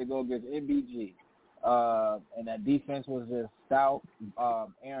 He had to go against MBG. And that defense was just stout.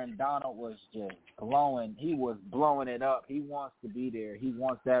 Aaron Donald was just glowing. He was blowing it up. He wants to be there. He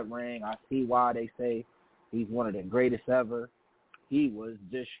wants that ring. I see why they say he's one of the greatest ever. He was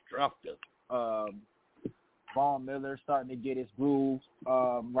destructive. Von Miller starting to get his groove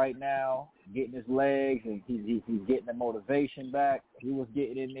right now, getting his legs, and he's getting the motivation back. He was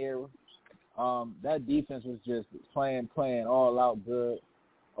getting in there. That defense was just playing all out good.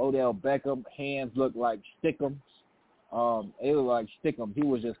 Odell Beckham, hands looked like stickums. It looked like stickums. He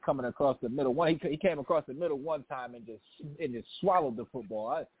was just coming across the middle. He came across the middle one time and just swallowed the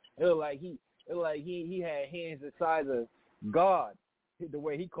football. It looked like he had hands the size of God. The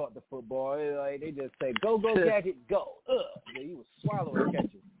way he caught the football, they just say, go, Gadget, go. He was swallowing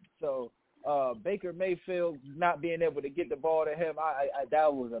catches. So Baker Mayfield not being able to get the ball to him,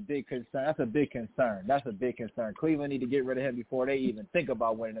 that was a big concern. That's a big concern. Cleveland need to get rid of him before they even think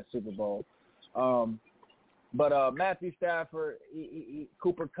about winning a Super Bowl. But Matthew Stafford,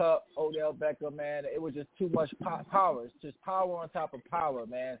 Cooper Kupp, Odell Beckham, man, it was just too much power. It's just power on top of power,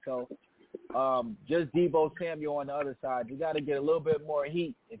 man. So just Deebo Samuel on the other side. You got to get a little bit more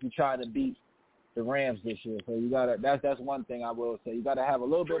heat if you try to beat the Rams this year. So you got to. That's one thing I will say. You got to have a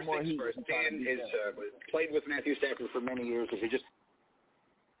little bit more heat. Dan has played with Matthew Stafford for many years. If you just,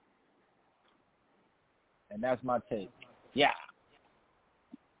 and that's my take. Yeah.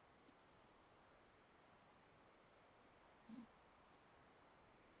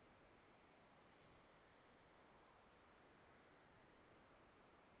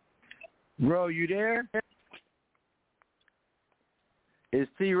 Bro, you there? Is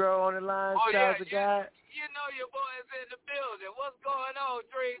T-Row on the line? Oh, yeah. The guy? You know your boy is in the building. What's going on,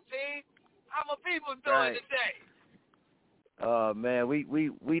 Dream Team? How my people doing today? Man,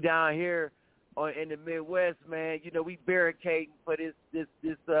 we down here in the Midwest, man. We barricading for this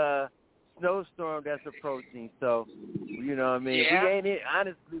snowstorm that's approaching. So, you know what I mean? Yeah. We ain't in,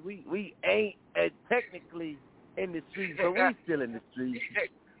 honestly, we ain't technically in the streets, but we still in the streets.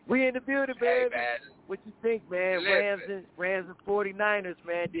 We in the building, Hey, baby. man. What you think, man? Listen. Rams and 49ers,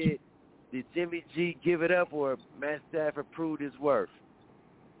 man. Did Jimmy G give it up, or Matt Stafford proved his worth?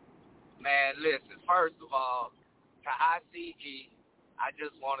 Man, listen, first of all, to ICE, I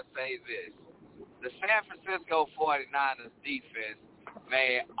just want to say this. The San Francisco 49ers defense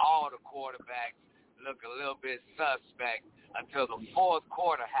made all the quarterbacks look a little bit suspect until the fourth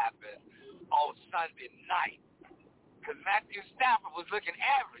quarter happened on Sunday night. Because Matthew Stafford was looking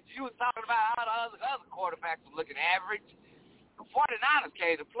average. You was talking about how the other quarterbacks were looking average. The 49ers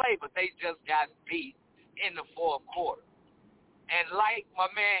came to play, but they just got beat in the fourth quarter. And like my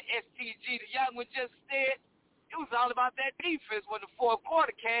man STG, the young one, just said, it was all about that defense when the fourth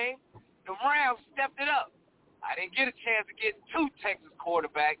quarter came. The Rams stepped it up. I didn't get a chance to get two Texas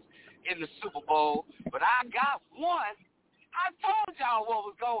quarterbacks in the Super Bowl, but I got one. I told y'all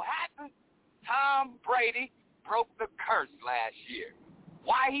what was going to happen. Tom Brady broke the curse last year.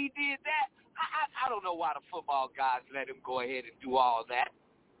 Why he did that, I don't know why the football guys let him go ahead and do all that.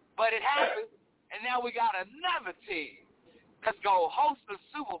 But it happened, and now we got another team that's going to host the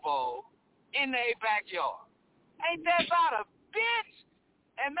Super Bowl in their backyard. Ain't that about a bitch?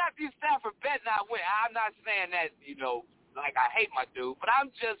 And Matthew Stafford better not win. I'm not saying that, like I hate my dude, but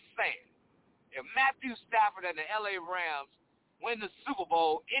I'm just saying, if Matthew Stafford and the L.A. Rams win the Super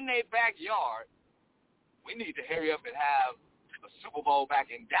Bowl in their backyard, we need to hurry up and have a Super Bowl back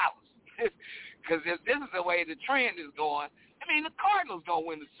in Dallas. Because if this is the way the trend is going, I mean, the Cardinals going to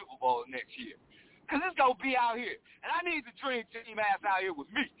win the Super Bowl next year. Because it's going to be out here. And I need the Dream Team ass out here with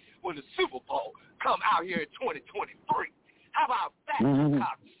me when the Super Bowl come out here in 2023. How about that,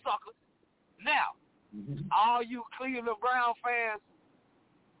 cocksucker? Now, all you Cleveland Brown fans,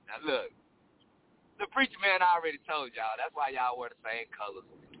 now look, the preacher man already told y'all. That's why y'all wear the same colors.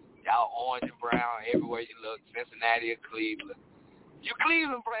 Y'all orange and brown everywhere you look, Cincinnati or Cleveland. You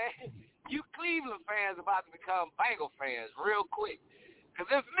Cleveland fans about to become Bengal fans real quick.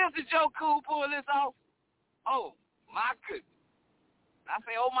 Because if Mr. Joe Cool pull this off, oh, my goodness. I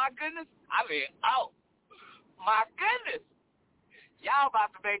say, oh, my goodness? I mean, oh, my goodness. Y'all about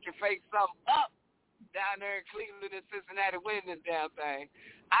to make your face something up down there in Cleveland and Cincinnati winning this damn thing.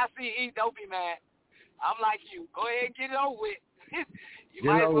 ICE, don't be mad. I'm like you. Go ahead and get it over with. You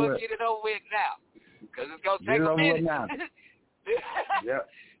might as well get it over with now. Because it's going to take a minute. Now. Yep.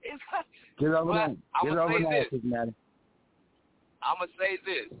 Get over now. Get over now, Cincinnati. I'm going to say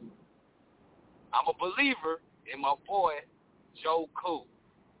this. I'm a believer in my boy, Joe Cool.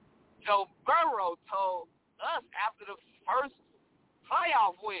 Joe Burrow told us after the first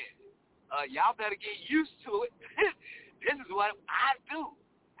playoff win, y'all better get used to it. This is what I do.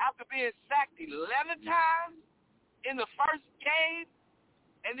 After being sacked 11 times in the first game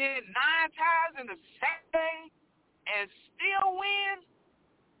and then 9 times in the second game and still win,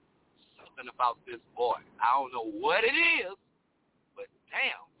 something about this boy. I don't know what it is, but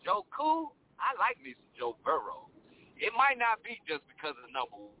damn, Joe Cool, I like me some Joe Burrow. It might not be just because of the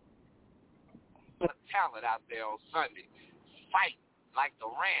number one talent out there on Sunday. Fight like the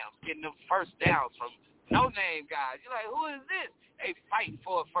Rams, getting them first downs from no-name guys. You're like, who is this? They fight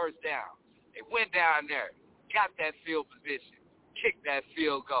for a first down. They went down there, got that field position, kicked that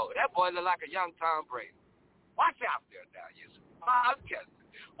field goal. That boy looked like a young Tom Brady. Watch out there now, you podcast.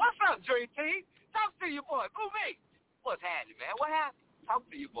 What's up, Dream Team? Talk to your boy. Who me? What's happening, man? What happened? Talk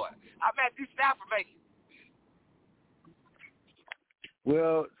to your boy. I'm Matthew Stafford making.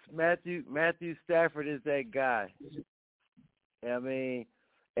 Well, Matthew Stafford is that guy. I mean,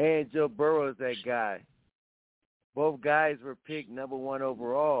 and Joe Burrow is that guy. Both guys were picked number 1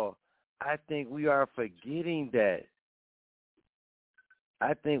 overall. I think we are forgetting that.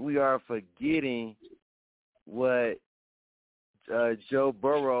 I think we are forgetting what Joe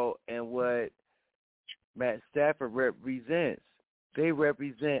Burrow and what Matt Stafford represents. They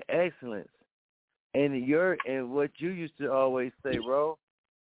represent excellence. And what you used to always say, Ro,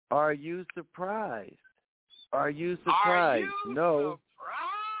 are you surprised? Are you surprised? No.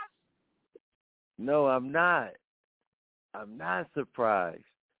 No, I'm not. I'm not surprised.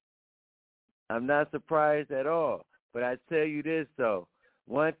 I'm not surprised at all. But I tell you this though,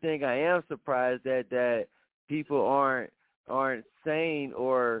 one thing I am surprised that people aren't saying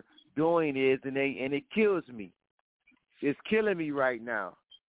or doing is, and it kills me. It's killing me right now.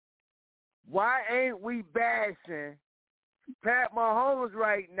 Why ain't we bashing Pat Mahomes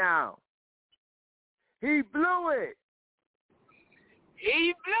right now? He blew it.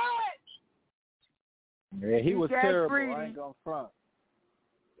 He blew it. Yeah, he was terrible. I ain't gonna front.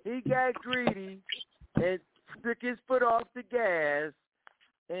 he got greedy and took his foot off the gas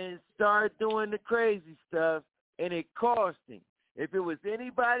and started doing the crazy stuff, and it cost him. If it was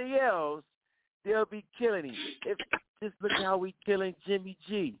anybody else, they'll be killing him. Just look how we killing Jimmy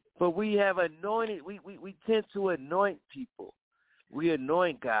G. But we have anointed, we tend to anoint people. We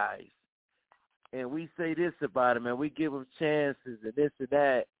anoint guys. And we say this about him, and we give him chances and this and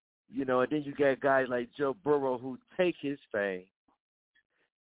that, you know, and then you got guys like Joe Burrow who take his fame.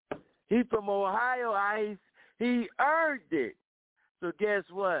 He from Ohio, Ice. He earned it. So guess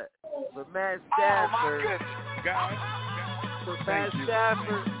what? For Matt Stafford,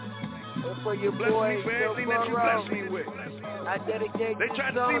 and for your boy Joe Burrow, I dedicate they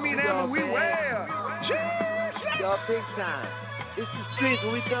try to see me now, but we well. Y'all big time. It's the streets.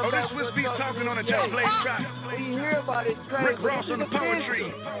 When we come back, this was me talking on a Just Blaze track. When you hear about it, Trey, Rick Ross on the poetry.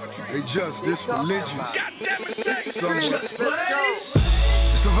 They just this religion. Goddamn it, Jay. Let's go.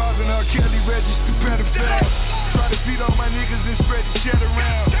 Surviving R. Kelly, Reggie, stupid fast. Try to feed all my niggas and spread the shit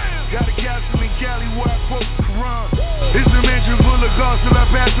around. Got a castle in Cali where I quote the Quran. It's a mansion full of gospel, I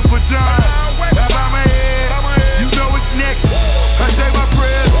pass the baton. I bow my head, you know it's next. I say my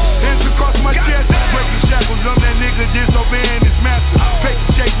prayers, hands across my chest. Breaking shackles on that nigga disobeying his master. Paper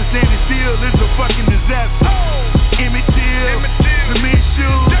chasing, standing still, it's a fucking disaster. Emmett Till, cement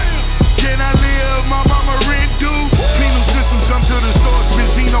shoes. Can I live? My mama rent due. Penal system come to the source,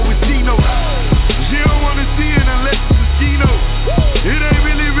 Benzino with Tino. She don't wanna see it unless it's a kino. It ain't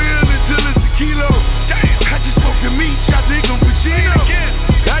really real until it's a kilo. I just spoke to me, I think I'm Pacino.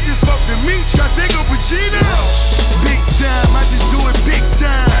 I just spoke to me, I think I'm Pacino. Big time, I just do it big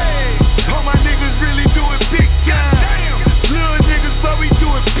time. All my niggas really do it big time. Little niggas, but we do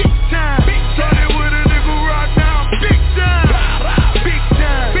it big time. Started with a nigga rock now, big time. Big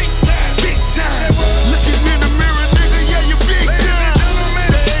time, big time, big time. Looking in the mirror, nigga, yeah, you big time.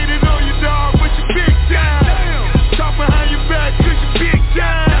 They hating on you, dog, but you big time. Talk behind your back, cause you big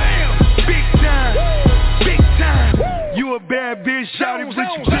time. Big time, big time. You a bad bitch, shouting, but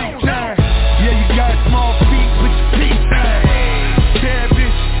you big time. Yeah, you got small feet, but you big time. Bad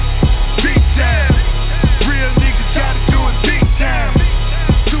bitch, big time. Real niggas gotta do it big time.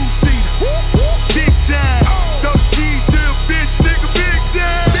 Two-seater, big time. Those G's to a bitch, nigga, big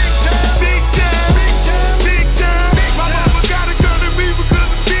time. Big time, big time, big time, big time. My mama gotta come to me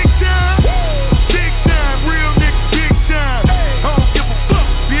because of big time. Big time, real nigga, big time. I don't give a fuck,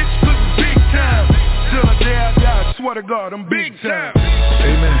 bitch, cause I'm big time. Till the day I die, I swear to God, I'm big time.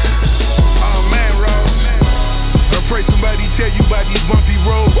 Amen. Oh man, Ross. I pray somebody tell you about these bumpy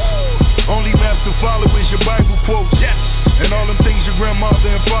roads. Only map to follow is your Bible quotes. Yes. And all them things your grandmother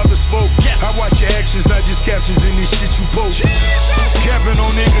and father spoke. Yes. I watch your actions, not just captions in this shit you post. Capping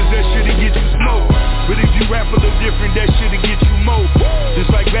on niggas, that shit'll get you smoked. But if you rap a little different, that shit'll get you more. Just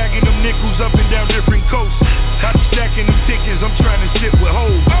like bagging them nickels up and down different coasts. I be stacking them tickets, I'm trying to sit with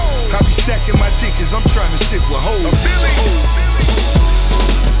hoes. I be stacking my tickets, I'm trying to sit with hoes.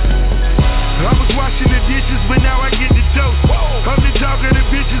 I was washing the dishes, but now I get the toast. I'm the talk of the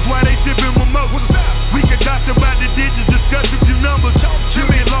bitches while they sipping mimosas. We can talk about the digits, discuss a few numbers. You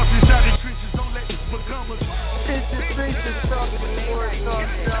been lost inside the trenches, don't let this become us. It's the streets that's talking to Sports Talk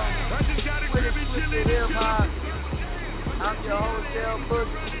Show. With a twist of hip-hop. I'm your hotel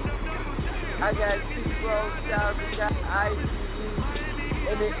bookie. I got T-Bro, Styles, I got ICE,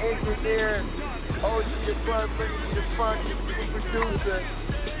 and the engineer, OG the Bud, bringing you the funk, the producer.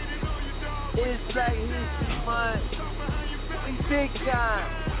 It's Black History Month. We big time.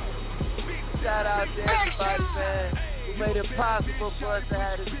 Shout out to everybody, man, who made it possible for us to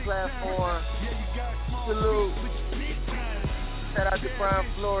have this platform. Salute. Shout out to Brian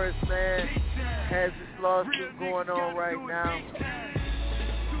Flores, man. Has this lawsuit going on right now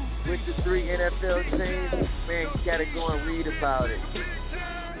with the 3 NFL teams. Man, you gotta go and read about it.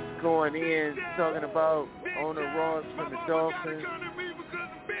 Going in, talking about owner Ross from the Dolphins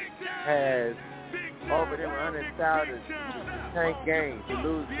has offered him $100,000 to tank games, to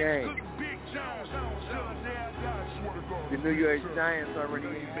lose games. The New York Giants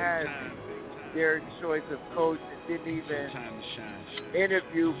already had their choice of coach and didn't even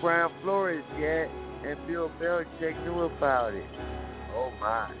interview Brian Flores yet, and Bill Belichick knew about it. Oh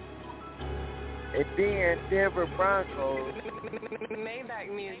my. And then Denver Broncos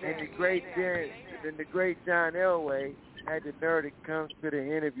and the great John Elway had the nerve to come to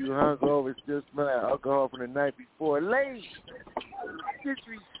the interview hungover, still smelling alcohol from the night before. Late,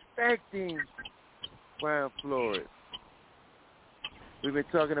 disrespecting Brian Flores. We've been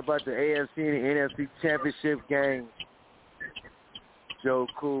talking about the AFC and the NFC championship game. Joe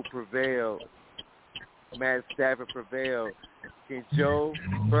Cool prevailed. Matt Stafford prevailed. Can Joe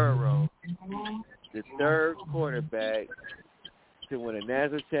Burrow, the third quarterback to win a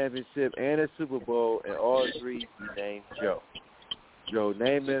national championship and a Super Bowl, and all three he named Joe. Joe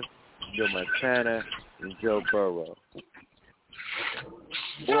Namath, Joe Montana, and Joe Burrow.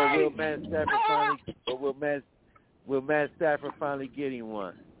 Or will Matt Stafford finally get him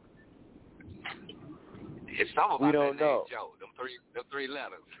one? It's something about we don't that know. name, Joe. Them three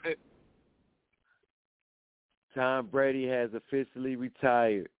letters. Tom Brady has officially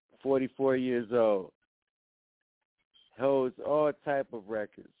retired, 44 years old. Holds all type of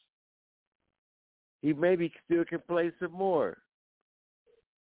records. He maybe still can play some more.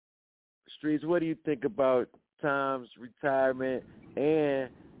 Streets, what do you think about Tom's retirement? And,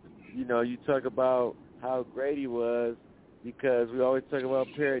 you know, you talk about how great he was, because we always talk about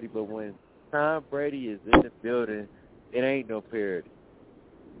parity, but when Tom Brady is in the building, it ain't no parity.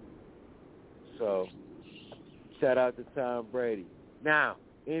 So, shout out to Tom Brady. Now,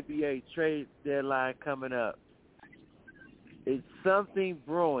 NBA trade deadline coming up. It's something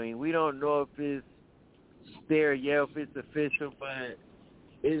brewing. We don't know if it's there yet, if it's official, but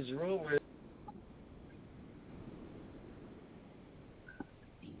it's rumored.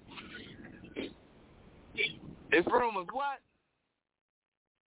 It's rumors. What?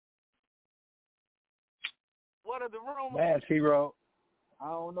 What are the rumors? Man, T-Row, I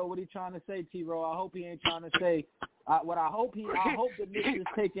don't know what he's trying to say, T-Row. I hope he ain't trying to say. I hope the Knicks is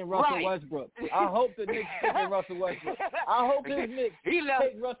taking Russell Westbrook. I hope the Knicks taking Russell Westbrook. I hope his Knicks take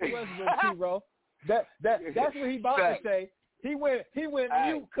Russell Westbrook, T-Row. That's what he about to say. He went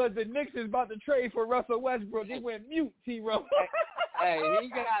mute because the Knicks is about to trade for Russell Westbrook. He went mute, T-Row. Hey,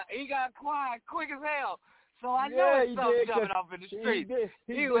 he got quiet quick as hell. So I know it's something jumping up in the street.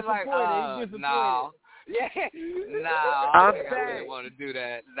 He was like, no. Yeah. No, I really want to do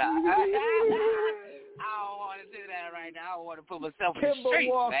that. No. I don't want to do that right now. I don't want to put myself in the street,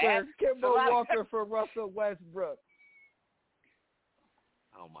 man. Kemba Walker for Russell Westbrook.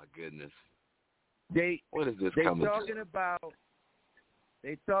 Oh, my goodness. What is this coming to?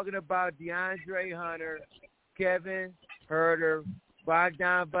 They talking about DeAndre Hunter, Kevin Huerter,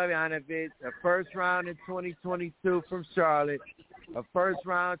 Bogdan Bogdanovic, a first round in 2022 from Charlotte, a first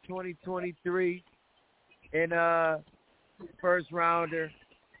round 2023 and a first rounder,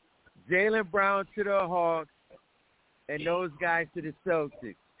 Jaylen Brown to the Hawks, and those guys to the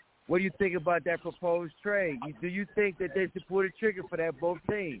Celtics. What do you think about that proposed trade? Do you think that they should pull the trigger for that, both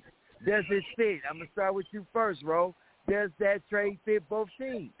teams? Does it fit? I'm going to start with you first, Ro. Does that trade fit both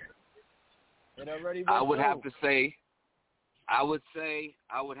teams? I would have to say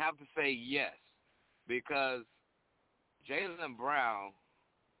yes, because Jaylen Brown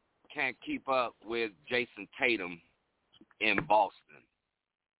can't keep up with Jason Tatum in Boston.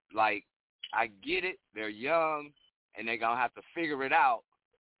 Like, I get it. They're young, and they're going to have to figure it out.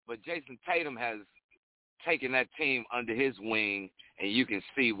 But Jason Tatum has taken that team under his wing, and you can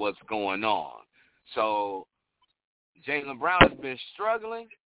see what's going on. So Jaylen Brown has been struggling,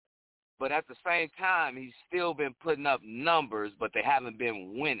 but at the same time, he's still been putting up numbers, but they haven't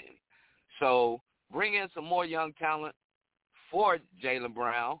been winning. So bring in some more young talent for Jaylen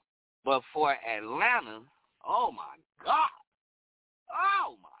Brown, but for Atlanta, oh, my God.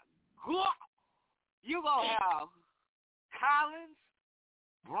 Oh, my God. You're going to have Collins,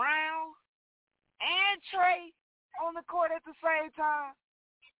 Brown, and Trey on the court at the same time.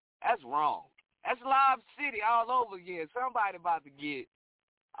 That's wrong. That's Lob City all over again. Somebody about to get.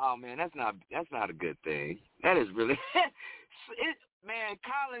 Oh man, that's not a good thing. That is really. Man,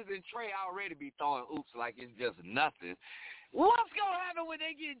 Collins and Trey already be throwing oops like it's just nothing. What's gonna happen when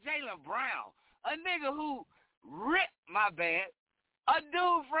they get Jaylen Brown, a nigga who ripped a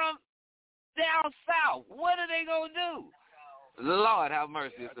dude from down south? What are they gonna do? Lord have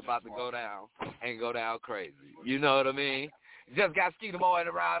mercy, it's about to go down and go down crazy. You know what I mean? Just got Skeeter Boy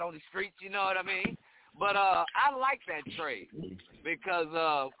around on the streets, you know what I mean? But I like that trade because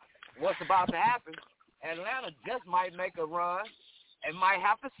what's about to happen, Atlanta just might make a run and might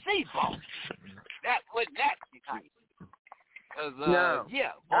have to see ball. That be nice. Because,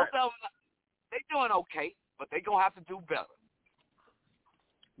 both of them, they doing okay, but they going to have to do better.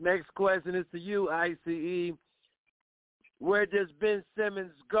 Next question is to you, ICE. Where does Ben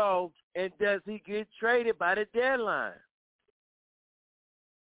Simmons go, and does he get traded by the deadline?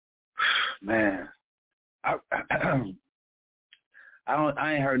 Man, I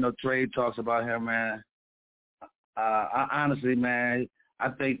ain't heard no trade talks about him, man. I honestly, man, I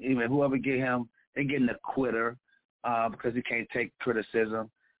think even whoever get him, they getting a quitter because he can't take criticism.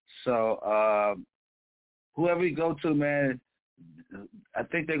 So whoever he go to, man, I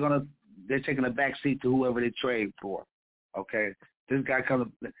think they're taking a back seat to whoever they trade for. Okay, This guy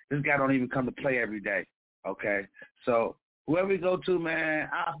don't even come to play every day. Okay, so whoever we go to, man,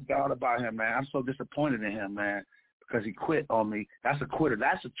 I forgot about him, man. I'm so disappointed in him, man, because he quit on me. That's a quitter.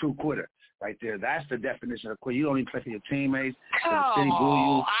 That's a true quitter right there. That's the definition of quit. You don't even play for your teammates.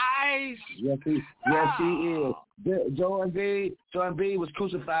 Ice. Yes, he is. Joe Embiid was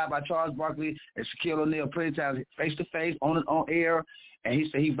crucified by Charles Barkley and Shaquille O'Neal plenty times, face to face, on air, and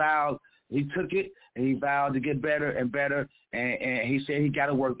he said he took it and he vowed to get better and better, and he said he got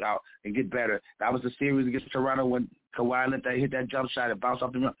to work out and get better. That was the series against Toronto when Kawhi hit that jump shot and bounced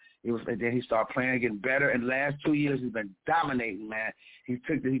off the rim. Then he started playing, getting better. And the last 2 years he's been dominating, man. He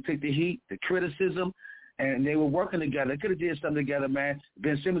took the heat, the criticism, and they were working together. They could have did something together, man.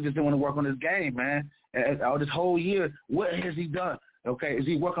 Ben Simmons just didn't want to work on his game, man. And all this whole year, what has he done? Okay, is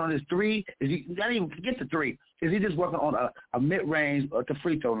he working on his three? Is he not even forget the three? Is he just working on a mid-range or the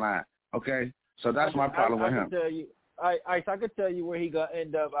free throw line? Okay, so that's my problem with him. I could tell you where he gonna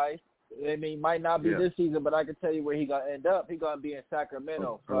end up, Ice. I mean, might not be this season, but I can tell you where he gonna end up. He gonna be in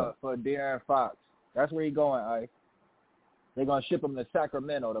Sacramento for De'Aaron Fox. That's where he going, Ice. They're gonna ship him to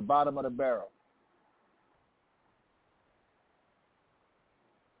Sacramento, the bottom of the barrel.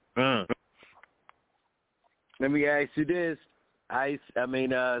 Let me ask you this, Ice.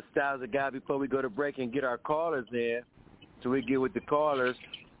 Styles of God, before we go to break and get our callers in, so we get with the callers.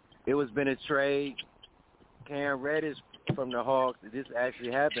 It was been a trade. Cam Reddish from the Hawks. This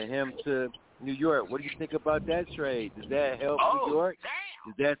actually happened. Him to New York. What do you think about that trade? Does that help New York?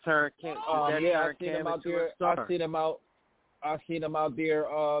 Does that turn Cam? I've seen him out there. I've seen him out there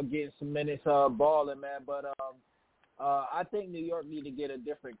getting some minutes, balling, man. But I think New York need to get a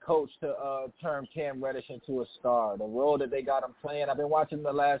different coach to turn Cam Reddish into a star. The role that they got him playing, I've been watching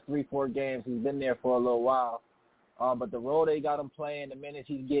the last 3-4 games. He's been there for a little while. But the role they got him playing, the minutes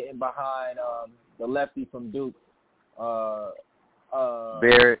he's getting behind the lefty from Duke, Barrett.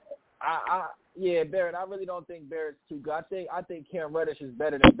 Barrett. I really don't think Barrett's too good. I think Cam Reddish is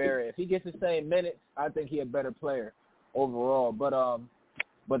better than Barrett. If he gets the same minutes, I think he's a better player overall.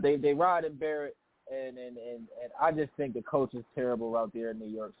 But they ride in Barrett, and I just think the coach is terrible out there in New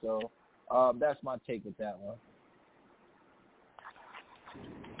York. So that's my take with that one.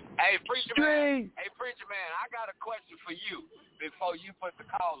 Hey, Preacher Man, I got a question for you before you put the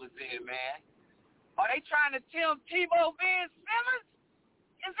callers in, man. Are they trying to tempt Tebow Ben Simmons?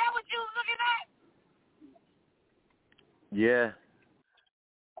 Is that what you was looking at? Yeah.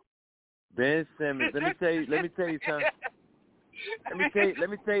 Ben Simmons. Let me tell you something. Let me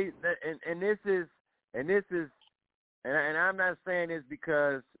tell you that, and I'm not saying this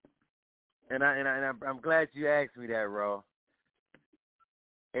because, and I'm glad you asked me that, Raw.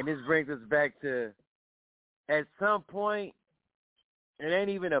 And this brings us back to, at some point, it ain't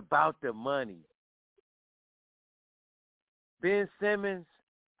even about the money. Ben Simmons,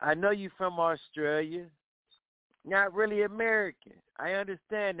 I know you from Australia, not really American. I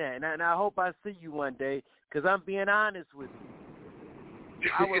understand that, and I hope I see you one day, because I'm being honest with you.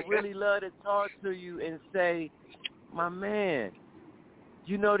 I would really love to talk to you and say, my man,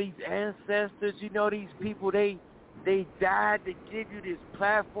 you know these ancestors, you know these people, they died to give you this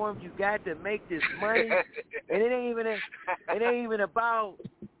platform. You got to make this money, and it ain't even about.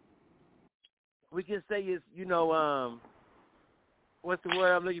 We can say it's what's the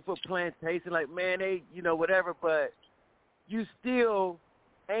word I'm looking for? Plantation. Like, man, they whatever, but you still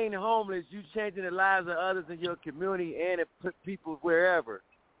ain't homeless. You changing the lives of others in your community and it put people wherever.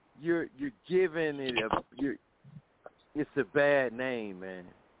 You're giving it it's a bad name, man.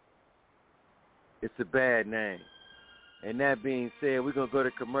 It's a bad name. And that being said, we're gonna go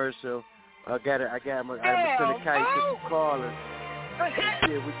to commercial. I'm gonna send a kite to some callers.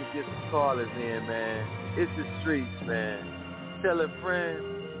 See if we can get some callers in, man. It's the streets, man. Tell a friend.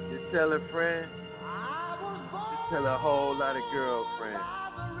 Just tell a friend. Just tell a whole lot of girlfriends.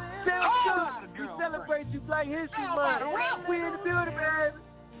 We celebrate you Black History Month. We in the building, baby.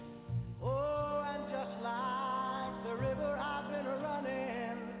 Oh, and just like the river I've been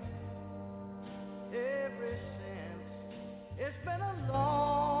running ever since. It's been a long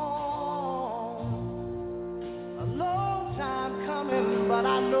time coming, but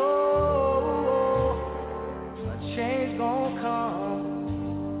I know a change gonna come.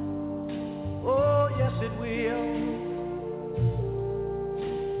 Oh, yes it will.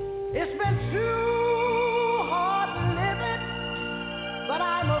 It's been too hard living, but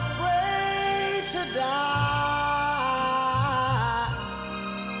I'm afraid to die.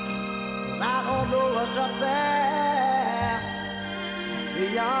 I don't know what's up there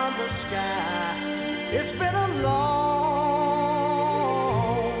beyond the sky. It's been a long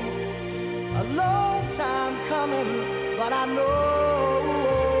time coming, but I know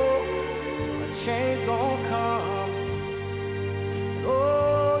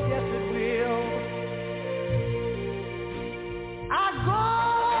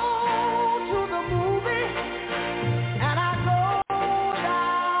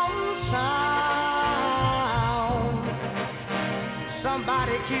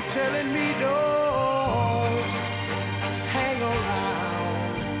keep telling me don't hang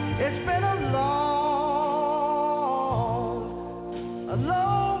around. It's been a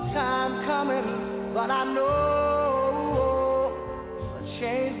long time coming, but I know a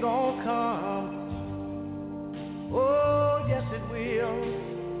change gonna come. Oh, yes it will.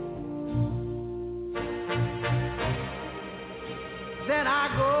 Then I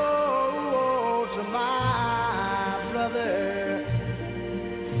go to my brother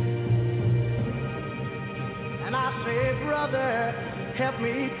and I say, brother, help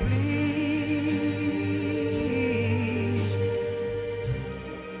me please.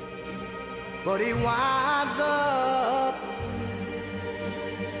 But he winds up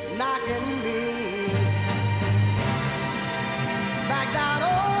knocking me back down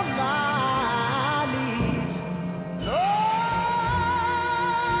on my knees. Lord,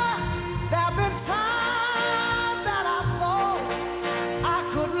 there've been times that I thought I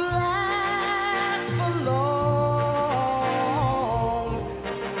could last for long,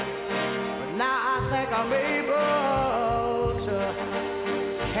 but now I think I'm able to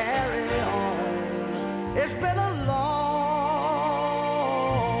carry on. It's been a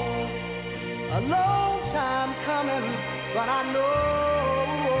long time coming, but I know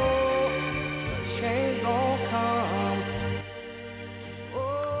change gon' come.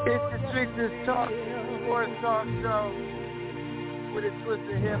 Oh, it's the Streets Talk, Sports Talk Show, with a twist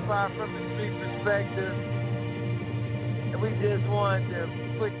of hip hop from the street perspective. And we just wanted to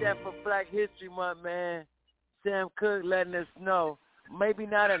put that for Black History Month, man. Sam Cooke letting us know, maybe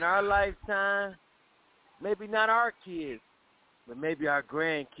not in our lifetime, maybe not our kids, but maybe our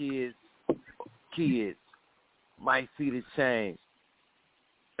grandkids' kids might see the change.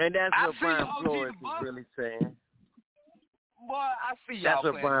 And that's what Brian Flores is really saying. Boy, I see y'all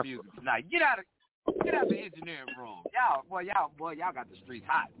playing music tonight. Get out of the engineering room. Y'all got the streets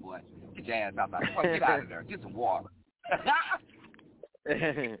hot, boy. Get your ass out there. Boy, get out of there. Get some water.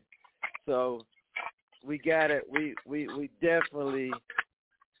 So we definitely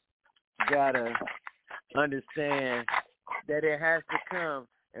gotta understand that it has to come.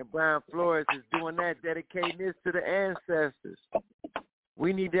 And Brian Flores is doing that, dedicating this to the ancestors.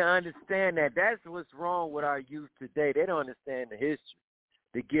 We need to understand that. That's what's wrong with our youth today. They don't understand the history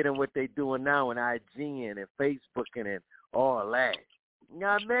to get them what they're doing now in IGN and Facebooking and all that. You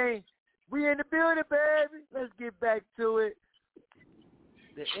know what I mean? We in the building, baby. Let's get back to it.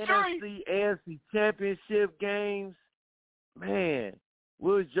 The NFC, AFC Championship games. Man,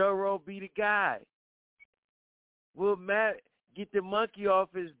 will Joe Rowe be the guy? Will Matt get the monkey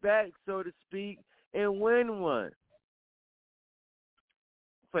off his back, so to speak, and win one?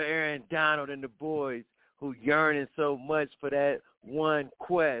 For Aaron Donald and the boys who yearning so much for that one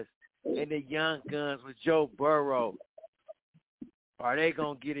quest, and the young guns with Joe Burrow. Are they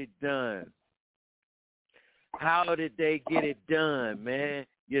going to get it done? How did they get it done, man?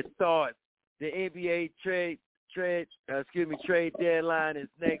 Your thoughts. The NBA trade deadline is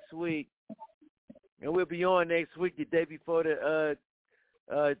next week. And we'll be on next week, the day before the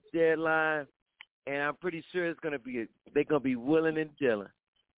deadline. And I'm pretty sure they're going to be willing and dealing,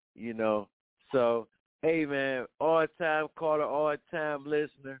 you know. So, hey, man, all-time caller, all-time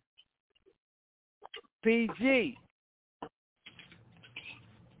listener. PG.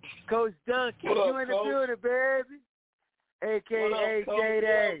 Coach Duncan, you in the building, baby. A.K.A.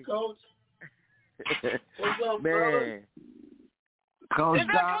 J-Day. Coach? What's up, man. Brother? Coach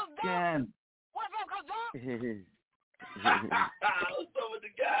Duncan. What's up, Coach Duncan? What's up with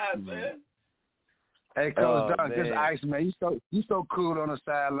the guys, man? Hey, Coach Duncan, this Ice, man. You so cool on the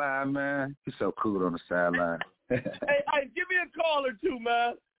sideline, man. You so cool on the sideline. Hey, give me a call or two,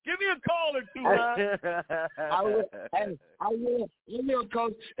 man. Give me a call or two, man. I will,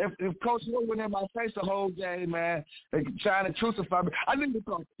 Coach. If Coach Wood went in my face the whole game, man, they trying to crucify me. I need to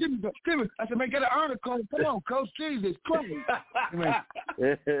call. Give me. I said, man, get an earner, Coach. Come on, Coach. Jesus Christ.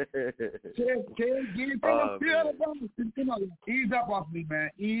 Come on, ease up off me, man.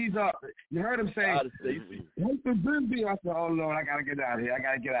 Ease up. You heard him say, I said, oh, Lord, I got to get out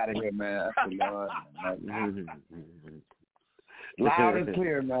of here. Man. I said, Lord. Loud and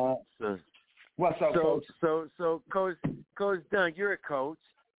clear, man. What's up, Coach? So, Coach Dunn, you're a coach,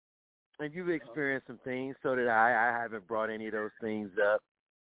 and you've experienced some things. So did I. I haven't brought any of those things up,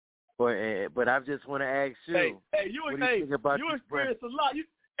 but I just want to ask you. Hey, you experienced a lot.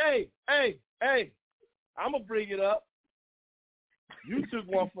 Hey, I'm gonna bring it up. You took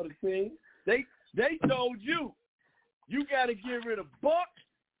one for the team. They told you got to get rid of Buck,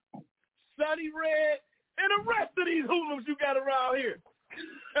 Sonny Red, and the rest of these hoodlums you got around here.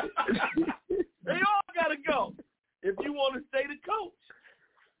 They all got to go if you want to stay the coach.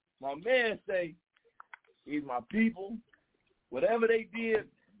 My man say, he's my people. Whatever they did,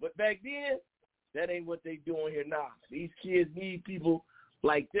 but back then, that ain't what they doing here now. These kids need people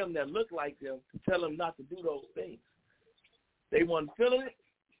like them that look like them to tell them not to do those things. They wasn't feeling it.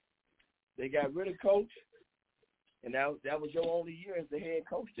 They got rid of coach, and that was your only year as the head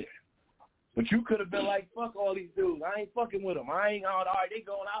coach there. But you could have been like, fuck all these dudes. I ain't fucking with them. I ain't all right. They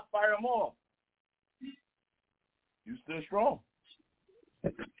going, I'll fire them all. You stood strong.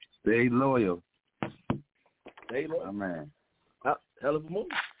 Stay loyal. Stay loyal. Oh, man. Hell of a move.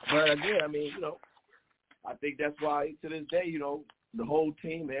 But again, I mean, I think that's why to this day, the whole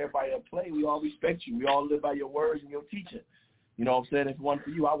team, everybody that play, we all respect you. We all live by your words and your teaching. You know what I'm saying? If it wasn't for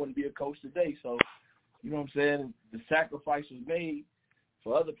you, I wouldn't be a coach today. So, you know what I'm saying? The sacrifice was made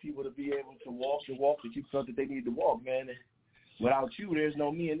for other people to be able to walk the walk that you felt that they needed to walk, man. And without you, there's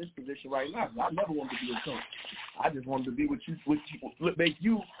no me in this position right now. I never wanted to be a coach. I just wanted to be what you make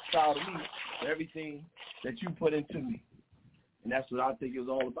you proud of me for everything that you put into me. And that's what I think it was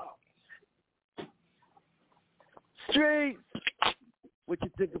all about. Street, what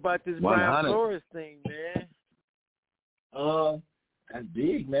you think about this Brian Flores thing, man? That's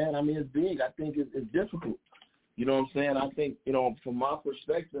big, man. I mean, it's big. I think it's difficult. You know what I'm saying? I think, from my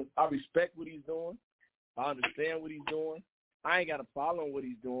perspective, I respect what he's doing. I understand what he's doing. I ain't got a problem with what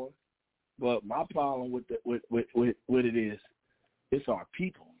he's doing. But my problem with it is, it's our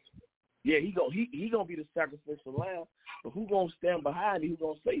people. Yeah, he gonna be the sacrificial lamb, but who gonna stand behind him? Who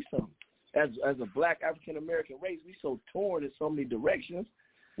gonna say something? As a black African American race, we so torn in so many directions.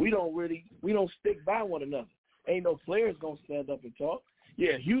 We don't stick by one another. Ain't no players gonna stand up and talk.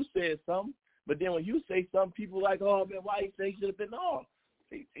 Yeah, Hugh said something, but then when you say something, people like, oh man, why he say he should have been off?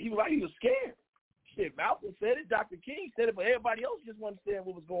 He was scared. Shit, Malcolm said it, Dr. King said it, but everybody else just wasn't saying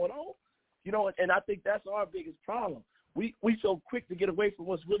what was going on. And I think that's our biggest problem. We so quick to get away from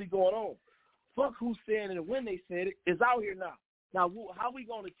what's really going on. Fuck who's saying it and when they said it. It's out here now. Now, how we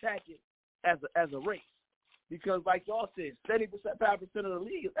going to attack it as a race? Because like y'all said, 75% of the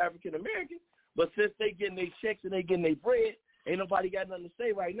league is African American. But since they getting their checks and they getting their bread, ain't nobody got nothing to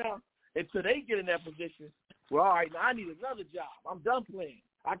say right now until they get in that position. Well, all right, now I need another job. I'm done playing.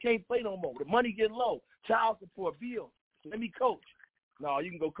 I can't play no more. The money getting low. Child support, bills. Let me coach. No, you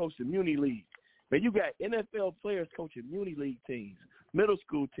can go coach the Muni League. Man, you got NFL players coaching Muni League teams, middle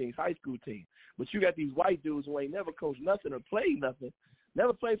school teams, high school teams. But you got these white dudes who ain't never coached nothing or played nothing,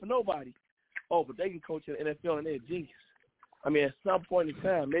 never played for nobody. Oh, but they can coach in the NFL and they're genius. I mean, at some point in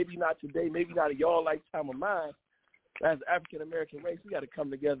time, maybe not today, maybe not in your lifetime of mine, as an African-American race, we got to come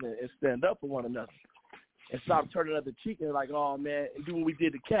together and stand up for one another and stop turning the other cheek and like, oh, man, and do what we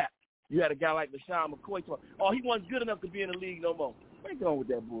did to Cap. You had a guy like LaShawn McCoy talking, oh, he wasn't good enough to be in the league no more. Where you going with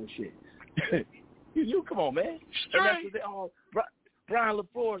that bullshit? You come on, man. And that's what Brian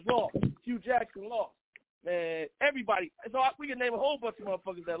LaFleur lost. Hugh Jackson lost. Man, everybody. So we can name a whole bunch of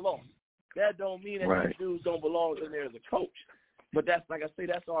motherfuckers that lost. That don't mean that these dudes don't belong in there as a coach. But that's, like I say,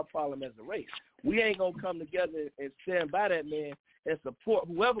 that's our problem as a race. We ain't going to come together and stand by that man and support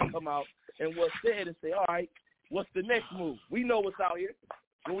whoever come out and what's said and say, all right, what's the next move? We know what's out here.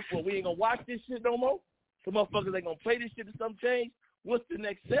 Well, we ain't going to watch this shit no more. The motherfuckers ain't going to play this shit to some change. What's the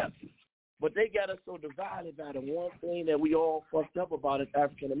next step? But they got us so divided by the one thing that we all fucked up about as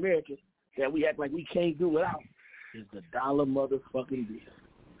African Americans that we act like we can't do without is the dollar motherfucking bill.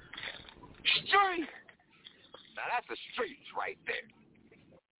 Street. Now that's the streets right there.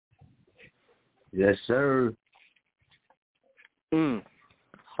 Yes, sir.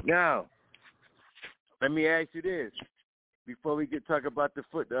 Now, let me ask you this before we get talk about the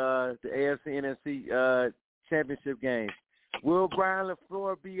AFC NFC championship game. Will Brian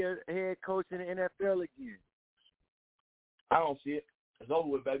LaFleur be a head coach in the NFL again? I don't see it. It's over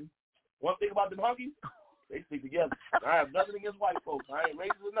with, baby. One thing about the monkeys, they stick together. I have nothing against white folks. I ain't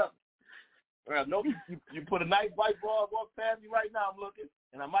racist or nothing. I have no. You put a nice white broad walk past me right now. I'm looking,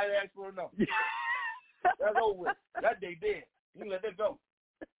 and I might ask for a number. That's over with. That day dead. You can let that go.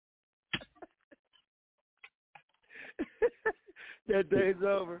 That day's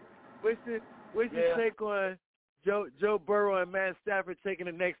over. What's your take on Joe Burrow and Matt Stafford taking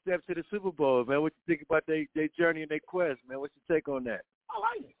the next step to the Super Bowl, man? What you think about their journey and their quest, man? What's your take on that? I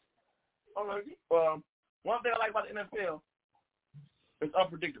like it. One thing I like about the NFL is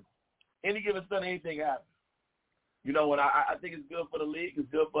unpredictable. Any given Sunday, anything happens. You know, and I think it's good for the league. It's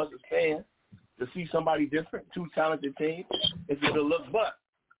good for us as fans to see somebody different, two talented teams. It's a good look. But,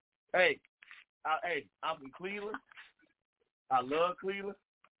 hey, I'm from Cleveland. I love Cleveland.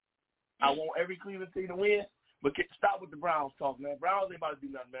 I want every Cleveland team to win. But stop with the Browns talk, man. Browns ain't about to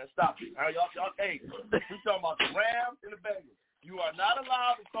do nothing, man. Stop it. All right, y'all, hey, we talking about the Rams and the Bengals. You are not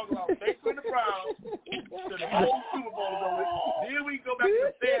allowed to talk about Baker and the Browns to the whole Super Bowl is over. Then we go back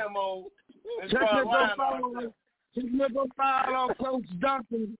to fan mode and start lying on ourselves. Just never file on Coach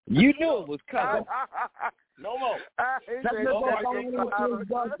Duncan. You knew it was coming. No more.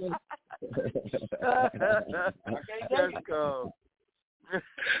 Let's go.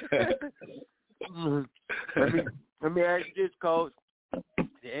 Let me ask you this, Coach.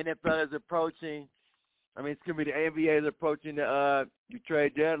 The NFL is approaching. I mean, excuse me, the NBA is approaching the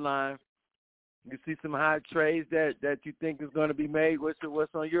trade deadline. You see some high trades that you think is going to be made.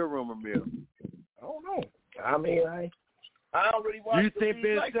 What's on your rumor mill? I don't know. I mean, I don't really watch. Do you think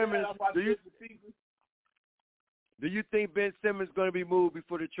Ben like Simmons? Do you think Ben Simmons is going to be moved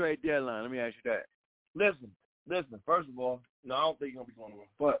before the trade deadline? Let me ask you that. Listen. First of all, no, I don't think he's going to be going away.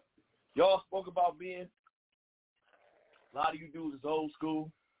 But y'all spoke about being. A lot of you dudes is old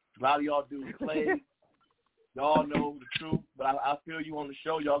school. A lot of y'all dudes play. Y'all know the truth. But I feel you on the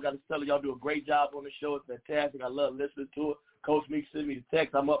show. Y'all got to tell it. Y'all do a great job on the show. It's fantastic. I love listening to it. Coach Meek sent me the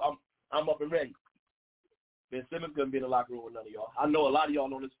text. I'm up and ready. Ben Simmons couldn't be in the locker room with none of y'all. I know a lot of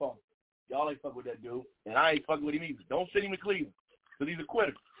y'all on this phone. Y'all ain't fucking with that dude, and I ain't fucking with him either. Don't send him to Cleveland, because he's a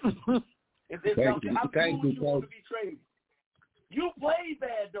quitter. Thank you. How you want to be traded? You played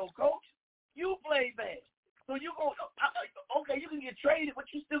bad, though, Coach. You played bad. So you go, okay, you can get traded, but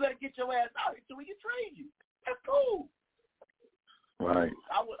you still got to get your ass out until we can trade you. That's cool. Right.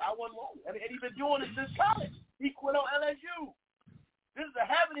 I wasn't wrong. And he's been doing it since college. He quit on LSU. This is a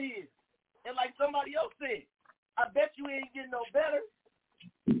habit of his. And like somebody else said, I bet you ain't getting no better.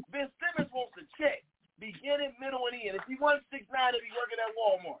 Ben Simmons wants a check, beginning, middle, and end. If he won 6'9", he'd be working at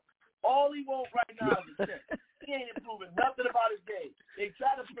Walmart. All he wants right now is a check. He ain't improving nothing about his game. They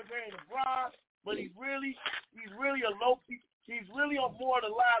try to prepare him to LeBron, but he's really a low. He's really on more of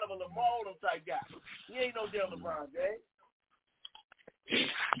the line of a Lamar Odom type guy. He ain't no damn LeBron James.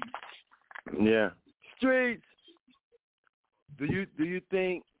 Yeah. Streets. Do you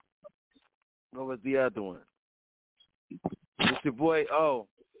think? What was the other one? It's your boy. Oh,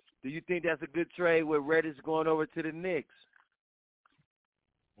 do you think that's a good trade with Reddish going over to the Knicks?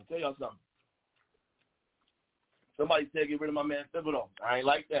 I'll tell y'all something. Somebody said get rid of my man Thibodeau. I ain't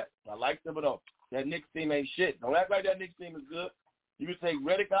like that. I like Thibodeau. That Knicks team ain't shit. Don't act like that Knicks team is good. You can take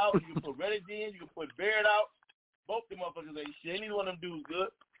Redick out. You can put Reddish in. You can put Barrett out. Both them motherfuckers ain't shit. Any one of them dudes good.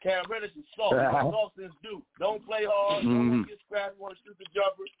 Cam Reddish is soft. Soft since Duke. Don't play hard. Don't get scrapped. Want to shoot the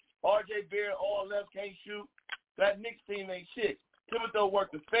jumper. R.J. Barrett, all left, can't shoot. That Knicks team ain't shit. Thibodeau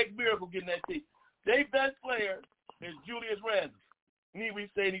worked a fake miracle getting that team. Their best player is Julius Randle. Need we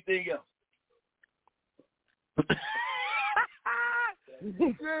say anything else?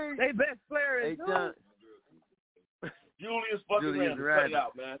 They best player is Julius fucking Randle. Cut it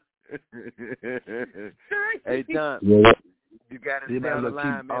out, man. Hey, Don. Yeah. You got to stay on the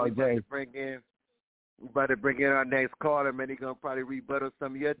line, man. We about to bring in our next caller, man. He's going to probably rebuttal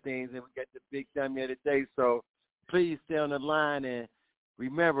some of your things, and we got the big dummy of the day. So please stay on the line, and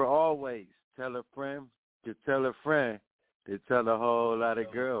remember always, tell a friend to tell a friend to tell a whole lot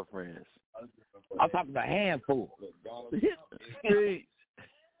of girlfriends. I'm talking about a handful. Streets.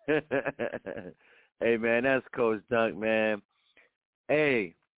 Hey, man, that's Coach Dunk, man.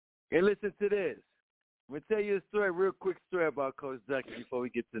 Hey, and listen to this. I'm going to tell you a story, real quick story about Coach Duncan before we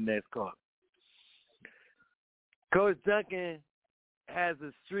get to the next call. Coach Duncan has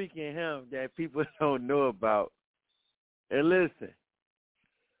a streak in him that people don't know about. And listen,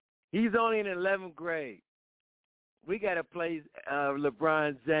 he's only in 11th grade. We got to play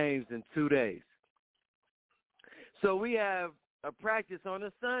LeBron James in 2 days. So we have a practice on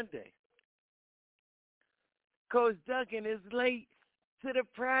a Sunday. Coach Duncan is late to the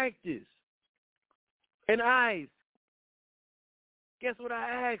practice. And Ice, guess what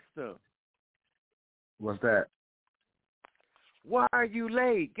I asked him? What's that? Why are you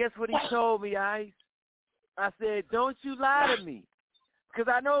late? Guess what he told me, Ice? I said, don't you lie to me,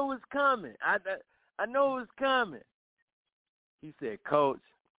 because I know it was coming. I know it was coming. He said, Coach,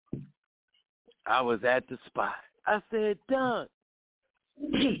 I was at the spot. I said, Dunk,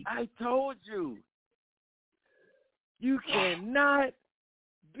 I told you, you cannot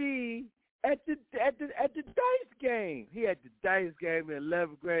be at the dice game. He had the dice game in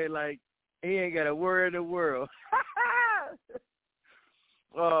 11th grade, like he ain't got a word in the world.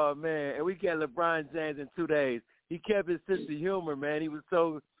 Oh man, and we got LeBron James in 2 days. He kept his sense of humor, man. He was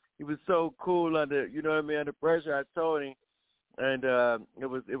so cool under, you know what I mean, under pressure. I told him, and it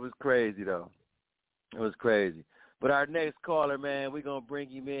was crazy though. It was crazy. But our next caller, man, we're gonna bring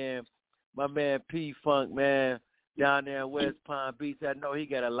him in. My man P Funk, man, down there in West Palm Beach. I know he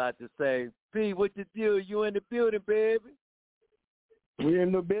got a lot to say. P, what the deal? You in the building, baby? We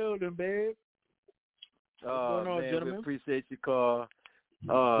in the building, babe. Oh, What's going on, man, gentlemen? we appreciate your call.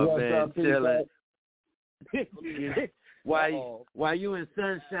 Oh, What's man, up, chilling. Uh-oh. While you in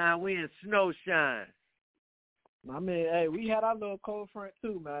sunshine, we in snowshine. I mean, hey, we had our little cold front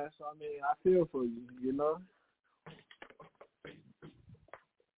too, man. So I mean, I feel for you, you know.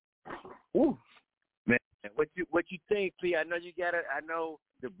 Ooh, man, what you think, P? I know you got it. I know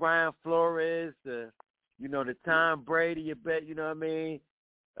the Brian Flores, the Tom Brady. You bet. You know what I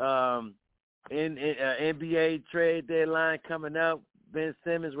mean? NBA trade deadline coming up. Ben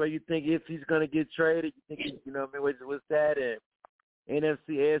Simmons, where you think if he's gonna get traded? You think you know what I mean? What's that? NFC,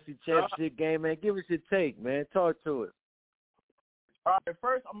 AFC championship game, man. Give us your take, man. Talk to us. All right,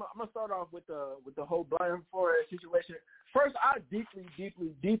 first I'm gonna start off with the whole Brian Flores situation. First, I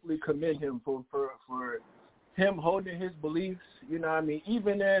deeply commend him for him holding his beliefs. You know what I mean?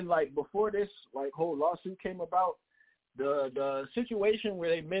 Even then, like before this like whole lawsuit came about, the situation where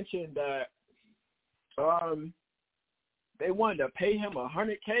they mentioned that they wanted to pay him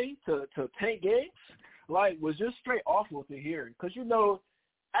 $100K to tank games, like was just straight awful to hear. Because you know,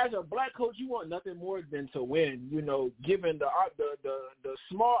 as a black coach, you want nothing more than to win. You know, given the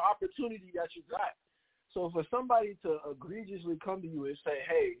small opportunity that you got. So for somebody to egregiously come to you and say,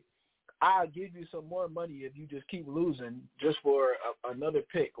 "Hey, I'll give you some more money if you just keep losing, just for another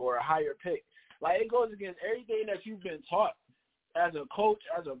pick or a higher pick," like it goes against everything that you've been taught as a coach,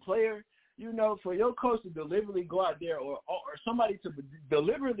 as a player. You know, for your coach to deliberately go out there or somebody to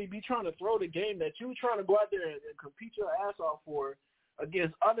deliberately be trying to throw the game that you're trying to go out there and compete your ass off for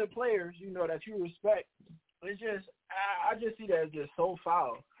against other players, you know, that you respect, it's just, I just see that as just so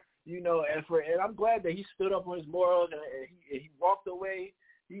foul, you know, and I'm glad that he stood up on his morals and he walked away,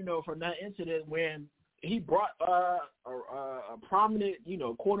 you know, from that incident when he brought a prominent, you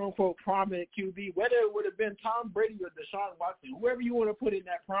know, quote-unquote prominent QB, whether it would have been Tom Brady or Deshaun Watson, whoever you want to put in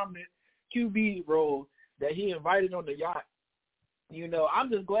that prominent QB role that he invited on the yacht. You know, I'm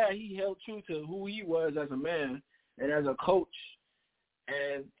just glad he held true to who he was as a man and as a coach.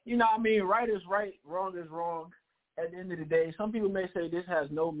 And, you know, I mean, right is right, wrong is wrong. At the end of the day, some people may say this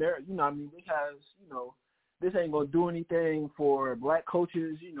has no merit. You know, I mean, this ain't going to do anything for black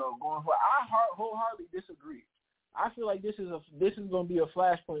coaches, you know, going for. I wholeheartedly disagree. I feel like this is going to be a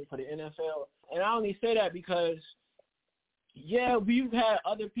flashpoint for the NFL. And I only say that because, yeah, you've had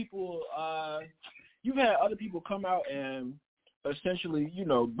other people come out and essentially, you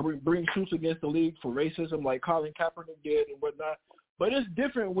know, bring suits against the league for racism like Colin Kaepernick did and whatnot. But it's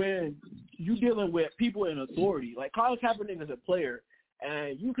different when you're dealing with people in authority. Like Colin Kaepernick is a player,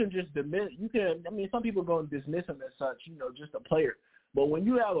 and you can just some people are going to dismiss him as such, you know, just a player. But when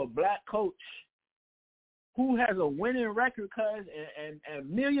you have a black coach who has a winning record, and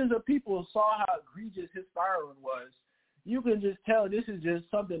millions of people saw how egregious his firing was, you can just tell this is just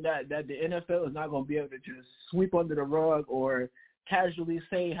something that the NFL is not going to be able to just sweep under the rug or casually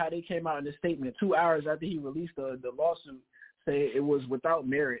say how they came out in the statement 2 hours after he released the lawsuit, say it was without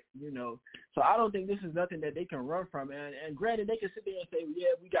merit, you know. So I don't think this is nothing that they can run from. And granted, they can sit there and say,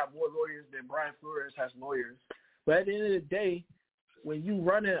 yeah, we got more lawyers than Brian Flores has lawyers. But at the end of the day, when you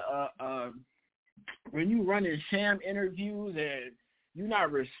running sham interviews and you're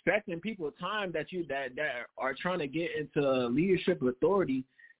not respecting people's time that are trying to get into leadership authority,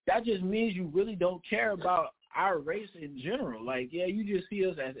 that just means you really don't care about our race in general. Like, yeah, you just see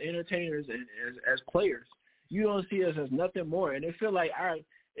us as entertainers and as players. You don't see us as nothing more. And it feel like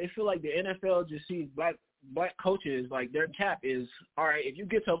the NFL just sees black coaches, like their cap is, all right, if you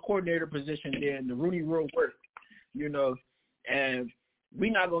get to a coordinator position, then the Rooney Rule works, you know, and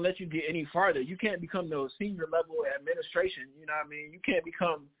we're not going to let you get any farther. You can't become no senior level administration, you know what I mean? You can't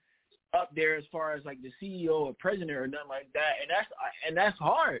become up there as far as like the CEO or president or nothing like that. And that's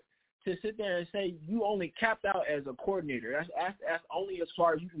hard to sit there and say you only capped out as a coordinator. That's only as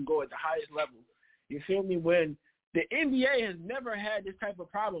far as you can go at the highest level. You feel me? When the NBA has never had this type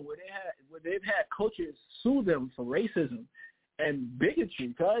of problem where they've had coaches sue them for racism and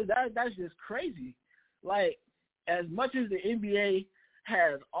bigotry, cause that's just crazy. Like, as much as the NBA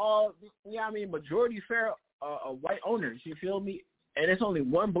has all, you know what I mean, majority fair white owners, you feel me? And it's only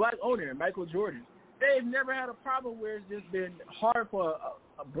one black owner, Michael Jordan. They've never had a problem where it's just been hard for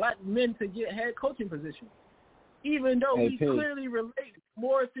black men to get head coaching positions, even though we clearly relate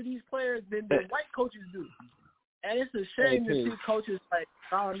more to these players than the white coaches do. And it's a shame to see coaches like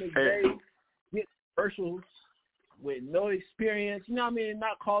Sean McVay get commercials with no experience, you know what I mean,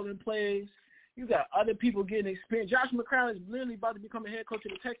 not calling plays. You got other people getting experience. Josh McCown is literally about to become a head coach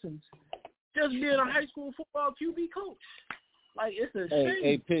of the Texans, just being a high school football QB coach. Like, it's a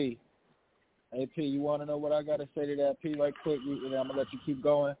shame. Hey, P, you want to know what I got to say to that, P, right quick? And I'm going to let you keep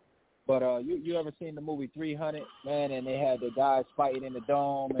going. But you ever seen the movie 300, man, and they had the guys fighting in the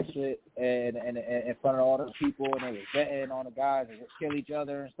dome and shit and in front of all the people, and they was betting on the guys and kill each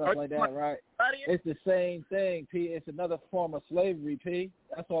other and stuff like that, right? It's the same thing, P. It's another form of slavery, P.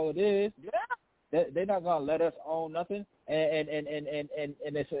 That's all it is. Yeah. They're not going to let us own nothing. And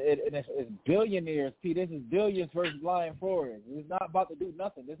it's billionaires, P. This is billions versus lying forward. It's not about to do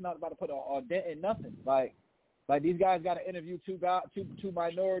nothing. It's not about to put a dent in nothing. Like these guys got to interview two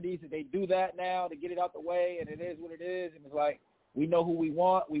minorities, and they do that now to get it out the way, and it is what it is. And it's like, we know who we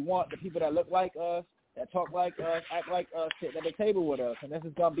want. We want the people that look like us, that talk like us, act like us, sit at the table with us. And this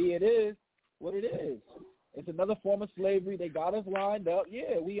is going to be, it is what it is. It's another form of slavery. They got us lined up.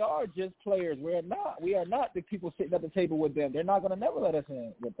 Yeah, we are just players. We are not the people sitting at the table with them. They're not going to never let us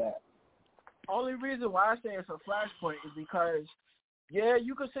in with that. Only reason why I say it's a flashpoint is because, yeah,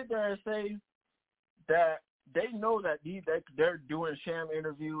 you could sit there and say that they know that they're doing sham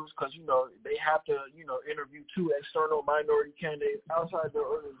interviews because, you know, they have to, you know, interview two external minority candidates outside their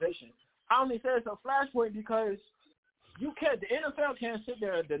organization. I only say it's a flashpoint because the NFL can't sit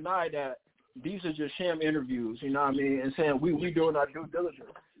there and deny that these are just sham interviews, you know what I mean, and saying we doing our due diligence.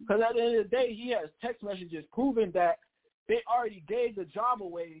 Because at the end of the day, he has text messages proving that they already gave the job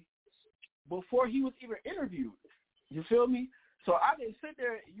away before he was even interviewed. You feel me? So I can sit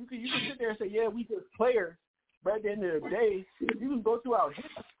there, you can sit there and say, yeah, we just players. But at the end of the day, you can go throughout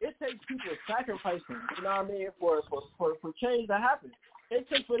history. It takes people sacrificing, you know what I mean, for change to happen. It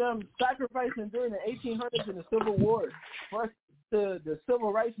took for them sacrificing during the 1800s in the Civil War, for the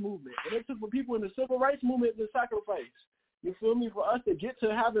Civil Rights Movement. And it took for people in the Civil Rights Movement to sacrifice. You feel me? For us to get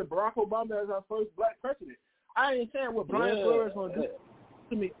to having Barack Obama as our first black president. I ain't saying what Brian Flores going to do.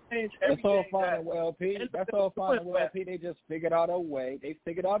 That's all fine and well, P. That's all fine and well, P. They just figured out a way. They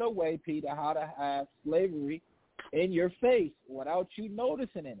figured out a way, P, to how to have slavery in your face without you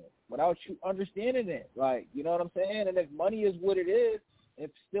noticing it, without you understanding it. Like, you know what I'm saying? And if money is what it is, if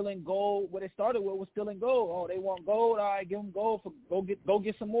stealing gold, what it started with was stealing gold. Oh, they want gold. All right, give them gold. Go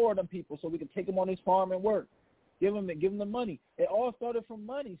get some more of them people so we can take them on this farm and work. Give them the money. It all started from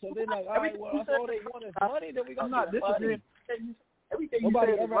money. So they're like, all right, well, if all they want is money, then we got to get money.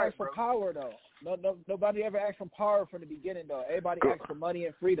 Nobody ever asked for power, though. No, nobody ever asked for power from the beginning, though. Everybody asked for money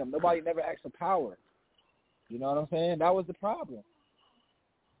and freedom. Nobody never asked for power. You know what I'm saying? That was the problem.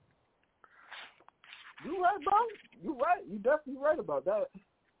 You right, bro. You right. You definitely right about that.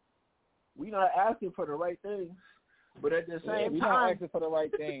 We not asking for the right things, but at the same time, we not asking for the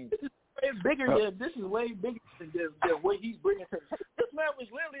right things. This is way bigger than what he's bringing to. This man was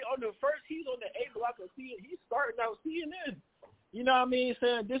literally on the first. He's on the A block of CNN. He's starting out CNN. You know what I mean?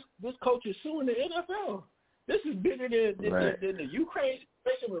 Saying this coach is suing the NFL. This is bigger than the Ukraine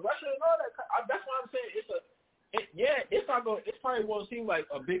situation with Russia and all that. That's why I'm saying it's not going. It probably won't seem like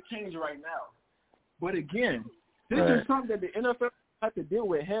a big change right now. But again, this is something that the NFL has to deal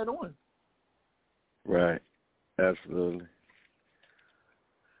with head on. Right. Absolutely.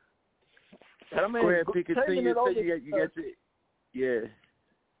 I mean, go ahead, P. Continue. You got your,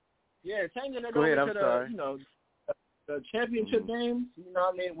 yeah, changing it go over ahead, to sorry. The championship games, you know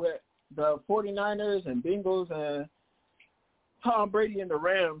what I mean, with the 49ers and Bengals and Tom Brady and the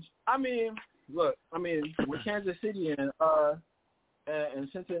Rams. I mean, look, with Kansas City and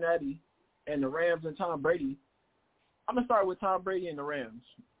Cincinnati and the Rams and Tom Brady, I'm going to start with Tom Brady and the Rams.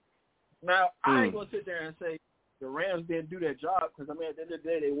 Now, I ain't going to sit there and say the Rams didn't do their job because, at the end of the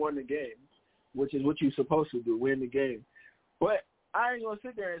day, they won the game, which is what you're supposed to do, win the game. But I ain't going to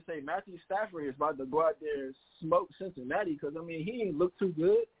sit there and say Matthew Stafford is about to go out there and smoke Cincinnati because, he ain't look too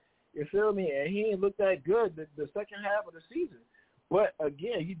good. You feel me? And he ain't look that good the second half of the season. But,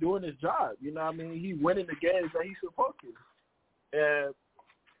 again, he doing his job. You know what I mean? He winning the games that he's supposed to. And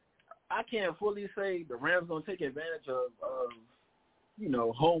I can't fully say the Rams going to take advantage of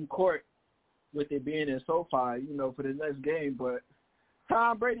home court with it being in SoFi, for the next game. But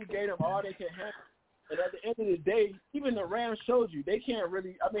Tom Brady gave them all they can handle. And at the end of the day, even the Rams showed you they can't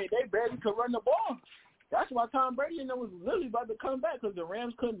really – they barely could run the ball. That's why Tom Brady was literally about to come back because the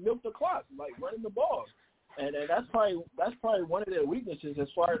Rams couldn't milk the clock, like running the ball. And that's probably one of their weaknesses as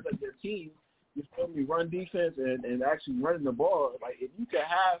far as their team. You feel me? Run defense and actually running the ball. Like if you could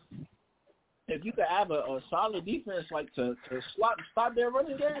have a solid defense like to stop their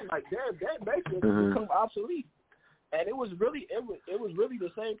running game, like their basically become obsolete. And it was really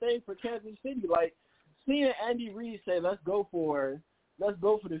the same thing for Kansas City. Like seeing Andy Reid say, "Let's go for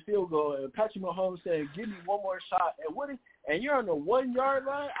the field goal," and Patrick Mahomes saying, "Give me one more shot." And you're on the 1 yard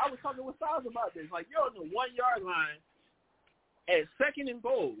line. I was talking with Styles about this. Like you're on the 1 yard line, at second and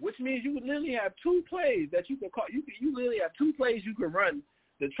goal, which means you would literally have two plays that you could call. You literally have two plays you could run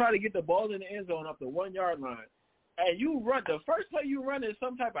to try to get the ball in the end zone up the 1 yard line. And you run the first play you run is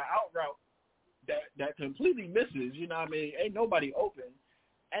some type of out route that completely misses. You know what I mean? Ain't nobody open.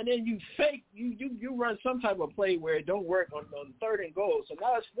 And then you fake you run some type of play where it don't work on third and goal. So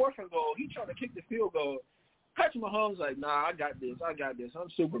now it's fourth and goal. He's trying to kick the field goal. Patrick Mahomes like, nah, I got this. I'm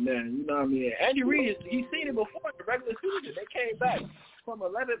Superman. You know what I mean? Andy Reid, he's seen it before in the regular season. They came back from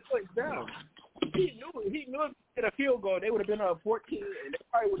 11 points down. He knew if he hit a field goal, they would have been up 14, and they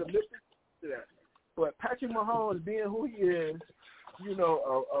probably would have missed it to that. But Patrick Mahomes, being who he is, you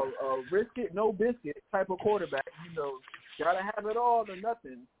know, a risk it, no biscuit type of quarterback, you know, gotta have it all or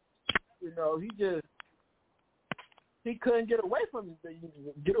nothing. You know, he couldn't get away from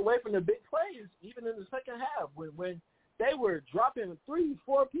the big plays, even in the second half when they were dropping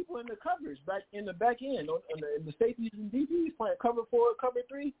 3-4 people in the coverage back in the back end, in the safeties and DBs playing cover 4, cover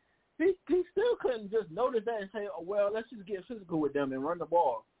 3. He still couldn't just notice that and say, oh, well, let's just get physical with them and run the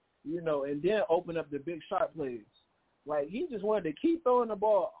ball, you know, and then open up the big shot plays. Like, he just wanted to keep throwing the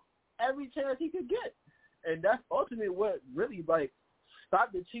ball every chance he could get. And that's ultimately what really, like,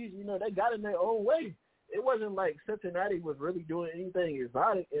 stopped the Chiefs. You know, they got in their own way. It wasn't like Cincinnati was really doing anything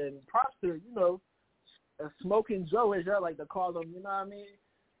exotic. And props to, you know, a Smoking Joe, as y'all like to call him, you know what I mean?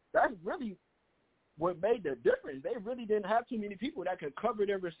 That's really what made the difference. They really didn't have too many people that could cover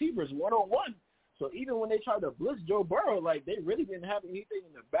their receivers one-on-one. So even when they tried to blitz Joe Burrow, like, they really didn't have anything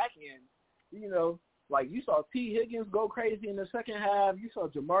in the back end. You know, like, you saw T. Higgins go crazy in the second half. You saw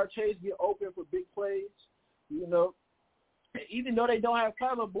Jamar Chase get open for big plays, you know. And even though they don't have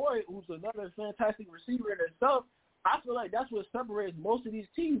Kyler Boyd, who's another fantastic receiver in himself, I feel like that's what separates most of these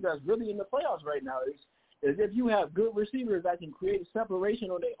teams that's really in the playoffs right now is if you have good receivers that can create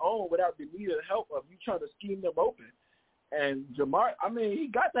separation on their own without the need of help of you trying to scheme them open. And Jamar, I mean, he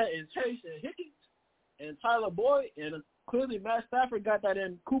got that in Chase and Higgins and Tyler Boyd, and clearly Matt Stafford got that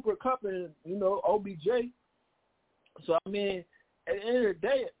in Cooper Kupp and, you know, OBJ. So, I mean, at the end of the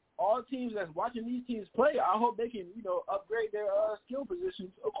day, all teams that's watching these teams play, I hope they can, you know, upgrade their skill positions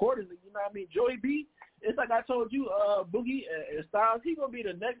accordingly. You know what I mean? Joey B, it's like I told you, Boogie and Styles, he's going to be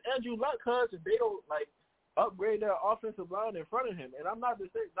the next Andrew Luck if they don't, like, upgrade their offensive line in front of him. And I'm not to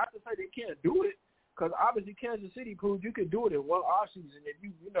say they can't do it, because obviously Kansas City proved you could do it in one offseason if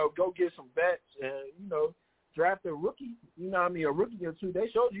you know, go get some vets and, you know, draft a rookie, you know what I mean, a rookie or two. They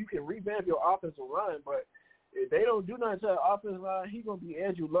showed you can revamp your offensive line, but if they don't do nothing to the offensive line, he's going to be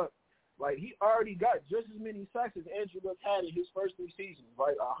Andrew Luck. Like, he already got just as many sacks as Andrew Luck had in his first 3 seasons.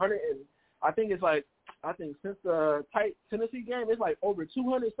 Like, 100 and I think since the tight Tennessee game, it's like over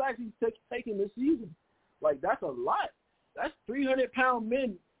 200 sacks he's taken this season. Like, that's a lot. That's 300-pound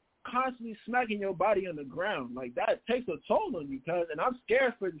men constantly smacking your body on the ground. Like, that takes a toll on you, cuz. And I'm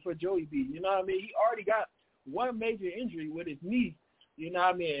scared for Joey B. You know what I mean? He already got one major injury with his knee. You know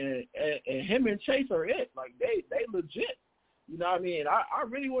what I mean? And him and Chase are it. Like, they legit. You know what I mean? I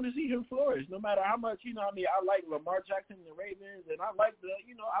really want to see him flourish, no matter how much, you know what I mean, I like Lamar Jackson and the Ravens, and I like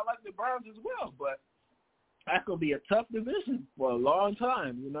the Browns as well. But that's going to be a tough division for a long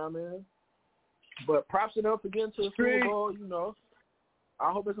time, you know what I mean? But props it up again to the Super Bowl, you know.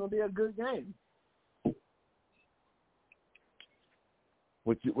 I hope it's going to be a good game.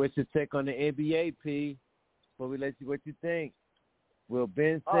 What's your take on the NBA, P? Before we let you, what you think? Will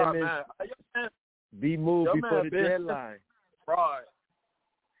Ben Simmons be moved before the deadline? Fraud.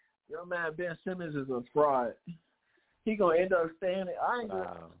 Your man Ben Simmons is a fraud. He gonna end up staying. I ain't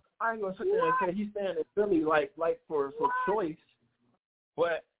gonna sit there and say he's staying in Philly like for choice.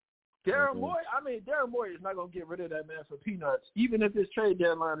 But Daryl Morey is not gonna get rid of that man for peanuts. Even if his trade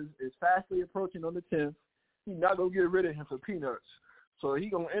deadline is fastly approaching on the 10th, he's not gonna get rid of him for peanuts. So he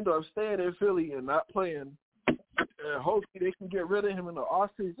gonna end up staying in Philly and not playing. And hopefully they can get rid of him in the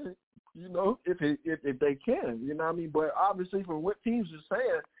offseason, you know, if they can, you know what I mean? But obviously from what teams are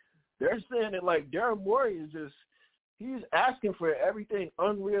saying, they're saying that, like, Daryl Morey is just, he's asking for everything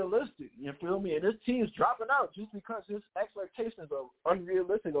unrealistic, you feel me? And this team's dropping out just because his expectations are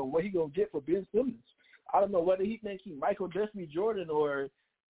unrealistic on what he's going to get for Ben Simmons. I don't know whether he thinks he's Michael Desmond Jordan or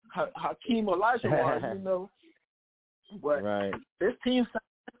Hakeem Olajuwon, you know. But this team's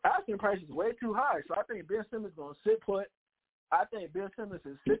asking price is way too high, so I think Ben Simmons is going to sit put. I think Ben Simmons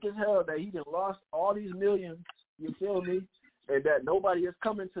is sick as hell that he done lost all these millions, you feel me, and that nobody is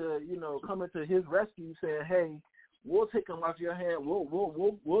coming to his rescue saying, hey, we'll take him off your hand,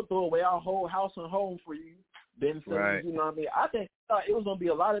 we'll throw away our whole house and home for you, Ben Simmons, you know what I mean? I think it was going to be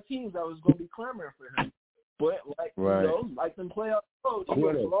a lot of teams that was going to be clamoring for him. But, you know, like them playoff coach,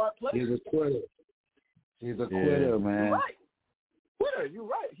 He's a quitter. He's a quitter, man. Right. quitter. You're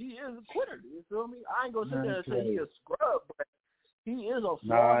right. He is a quitter. You feel me? I ain't gonna sit there and say he a scrub, but he is a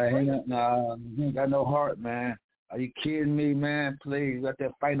flawed player. He ain't got no heart, man. Are you kidding me, man? Please, we got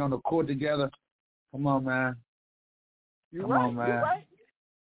that fighting on the court together. Come on, man. You're Come right. on, man. You're right.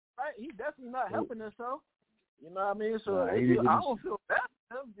 Right. He definitely not helping himself. You know what I mean? So I don't feel bad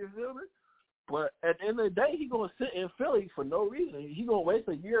for him. You feel me? But at the end of the day, he gonna sit in Philly for no reason. He gonna waste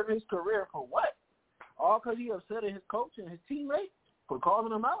a year of his career for what? All because he upset at his coach and his teammate for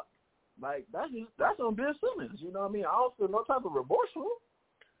calling him out. Like that's on Ben Simmons. You know what I mean? I don't feel no type of remorse for him.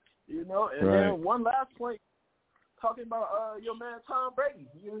 You know. And then one last point, talking about your man Tom Brady.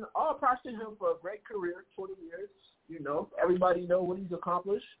 You know, all props to him for a great career, 20 years. You know, everybody know what he's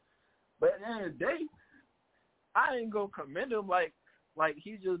accomplished. But at the end of the day, I ain't gonna commend him like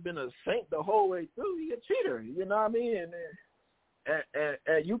he's just been a saint the whole way through. He a cheater, you know what I mean?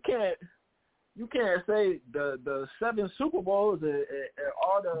 And you can't say the 7 Super Bowls and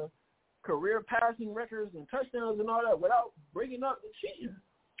all the career passing records and touchdowns and all that without bringing up the cheating.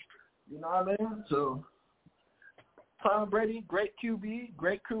 You know what I mean? So Tom Brady, great QB,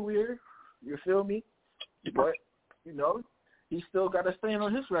 great career. You feel me? But you know, he still got to stand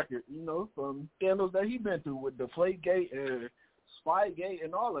on his record. You know, from scandals that he's been through with Deflategate and Spygate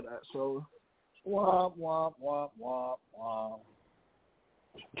and all of that. So, womp womp womp womp womp.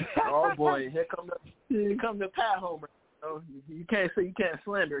 Oh boy, here come the Pat Homer. You know, you can't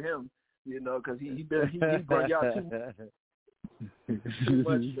slander him. You know, because he brought y'all too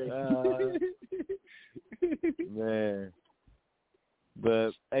much. Man.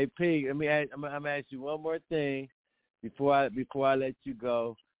 But hey, P, I'm gonna ask you one more thing before I let you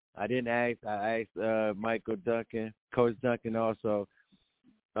go. I asked Michael Duncan, Coach Duncan also.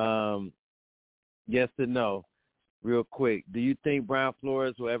 Yes or no, real quick. Do you think Brian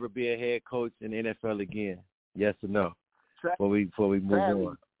Flores will ever be a head coach in the NFL again? Yes or no? Before we move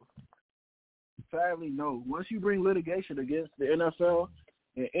on. Sadly, no. Once you bring litigation against the NFL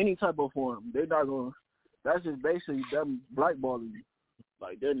in any type of form, they're not going. That's just basically them blackballing you.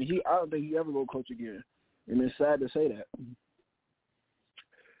 Like then I don't think he ever gonna coach again, and it's sad to say that.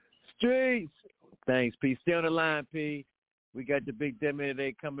 Streets. Thanks, P. Stay on the line, P. We got the big demo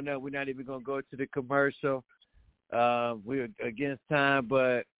today coming up. We're not even gonna go to the commercial. We're against time,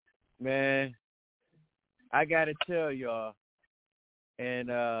 but man, I gotta tell y'all. And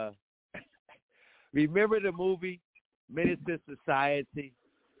remember the movie Menace to Society?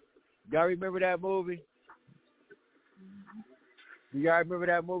 Y'all remember that movie? Do y'all remember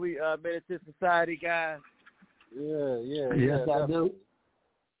that movie, Menace to Society, guys? Yeah. Yes, I do.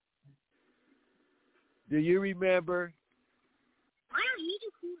 Do you remember?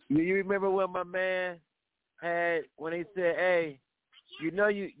 Do you remember when my man had when he said, "Hey, you know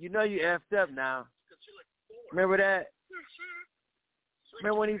you effed up now"? Remember that?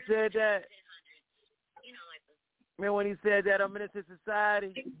 Remember when he said that? Remember when he said that on Menace to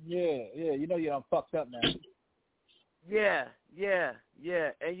Society? Yeah. You know you done fucked up now. Yeah.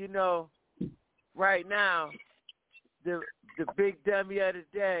 And you know, right now, the big dummy of the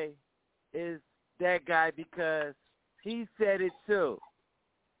day is that guy because he said it too.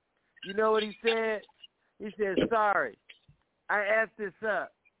 You know what he said? He said, "Sorry, I effed this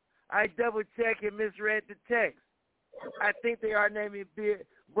up. I double-checked and misread the text. I think they are naming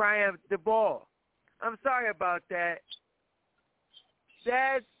Brian DeBall. I'm sorry about that."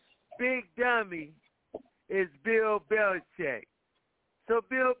 That big dummy is Bill Belichick. So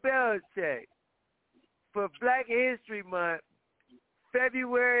Bill Belichick, for Black History Month,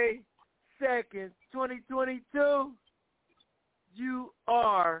 February 2nd, 2022, you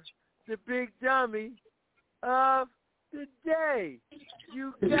are the big dummy of the day.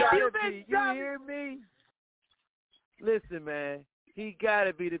 You gotta be. You hear me? Listen, man, he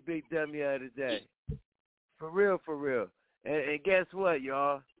gotta be the big dummy of the day. For real. And guess what,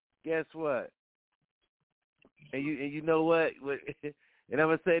 y'all? Guess what? And you know what? And I'm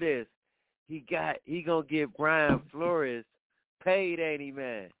gonna say this: he gonna get Brian Flores paid, ain't he,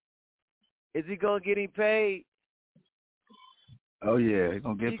 man? Is he gonna get him paid? Oh yeah, he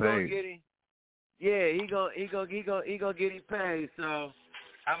gonna get paid. Gonna get him. Yeah, he gonna get him paid. So,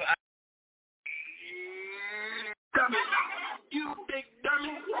 dummy, you big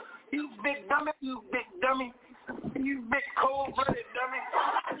dummy, you big dummy, you big dummy. You big cold-blooded dummy.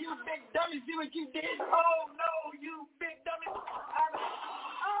 You big dummy, see what you did? Oh, no, you big dummy.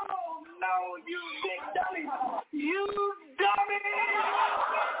 Oh, no, you big dummy. You dummy.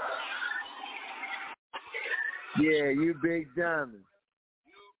 Yeah, you big dummy.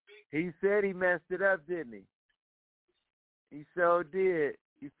 He said he messed it up, didn't he? He so did.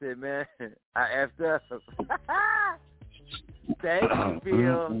 He said, man, I effed up. Thank you,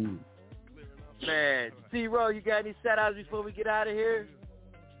 Phil. Man, T-Row, you got any shout-outs before we get out of here?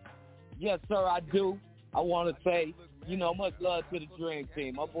 Yes, sir, I do. I want to say, much love to the Dream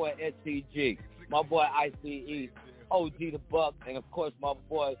Team. My boy SCG, my boy ICE, OG the Buck, and, of course, my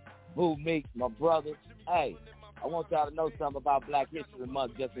boy Boo Meek, my brother. Hey, I want y'all to know something about Black History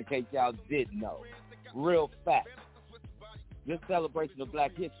Month just in case y'all didn't know. Real fact. This celebration of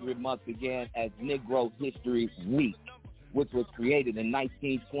Black History Month began as Negro History Week, which was created in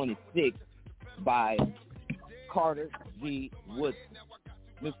 1926 by Carter G. Woodson.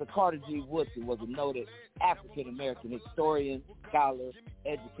 Mr. Carter G. Woodson was a noted African-American historian, scholar,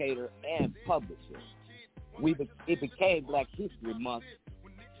 educator, and publisher. It became Black History Month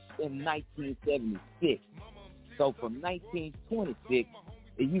in 1976. So from 1926,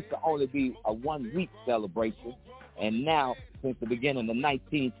 it used to only be a 1-week celebration, and now, since the beginning of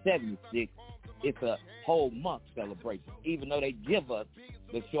 1976, it's a whole month celebration. Even though they give us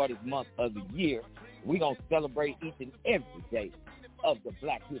the shortest month of the year, we're going to celebrate each and every day of the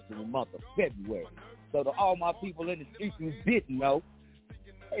Black History Month of February. So to all my people in the streets who didn't know,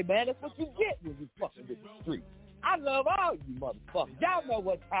 hey, man, that's what you get when you fucking with the streets. I love all you motherfuckers. Y'all know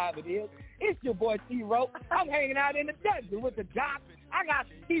what time it is. It's your boy T-Row. I'm hanging out in the dungeon with the doc. I got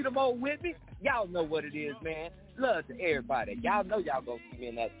Tito with me. Y'all know what it is, man. Love to everybody. Y'all know y'all gonna see me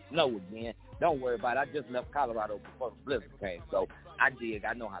in that snow again. Don't worry about it. I just left Colorado before the blizzard came, so I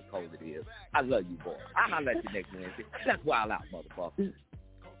know how cold it is. I love you, boy. I'll holler at you next Wednesday. That's wild out, motherfucker.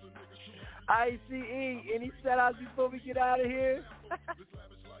 ICE, any shout-outs before we get out of here?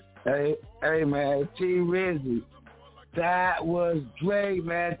 Hey, man, T-Rizzy. That was great,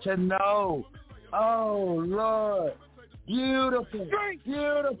 man, to know. Oh, Lord. Beautiful.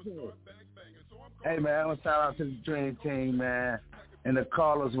 Beautiful. Hey, man, I want to shout out to the Dream Team, man. And the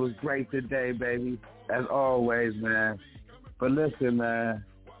callers was great today, baby, as always, man. But listen, man,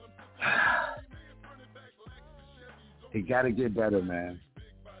 he got to get better, man.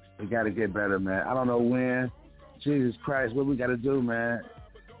 He got to get better, man. I don't know when. Jesus Christ, what we got to do, man?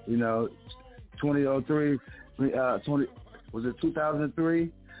 2003, was it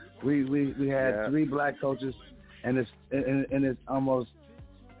 2003? We had 3 black coaches, and it's almost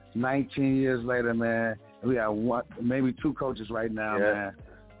 19 years later, man. We got maybe 2 coaches right now, man.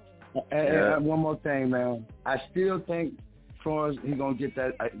 And one more thing, man. I still think Flores, he's gonna get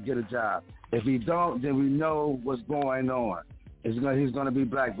a job. If he don't, then we know what's going on. He's gonna be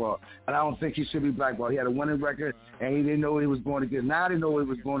blackballed, and I don't think he should be blackballed. He had a winning record, and he didn't know what he was going against. Now he know what he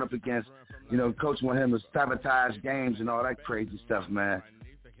was going up against. Coach wanted him to sabotage games and all that crazy stuff, man.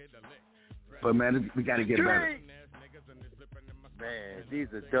 But man, we got to get better. Man, these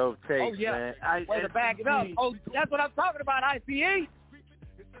are dope takes, man. Way to back it up. Oh, that's what I'm talking about, ICE.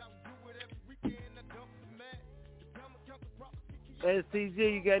 SCG,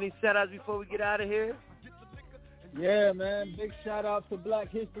 you got any shout-outs before we get out of here? Yeah, man. Big shout-out to Black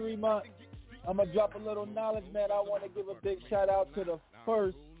History Month. I'm going to drop a little knowledge, man. I want to give a big shout-out to the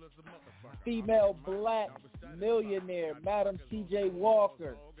first female black millionaire, Madam C.J.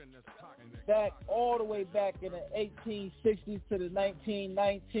 Walker. All the way back in the 1860s to the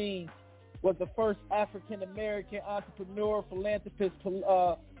 1919s, was the first African-American entrepreneur, philanthropist,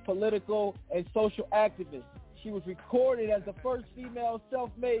 political, and social activist. She was recorded as the first female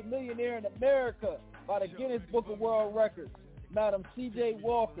self-made millionaire in America by the Guinness Book of World Records, Madam C.J.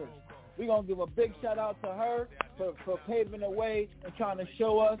 Walker. We're going to give a big shout-out to her for paving the way and trying to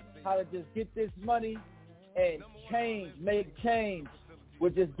show us how to just get this money and make change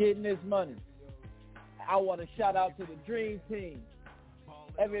with just getting this money. I want to shout out to the Dream Team.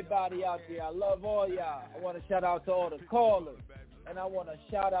 Everybody out there, I love all y'all. I want to shout out to all the callers. And I want to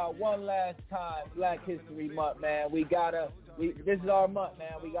shout out one last time Black History Month, man. This is our month,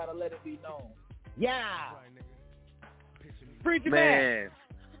 man. We got to let it be known. Yeah. Preacher man.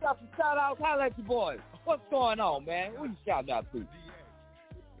 You got some shout outs. Holla at you boys. What's going on, man? What you shout out to?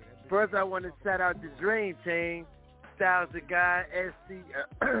 First, I want to shout out the Dream Team. Styles the Guy,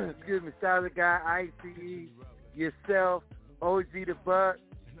 Styles the Guy, ICE, yourself, OG the Buck.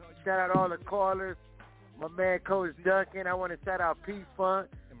 Shout out all the callers. My man Coach Duncan. I want to shout out P-Funk.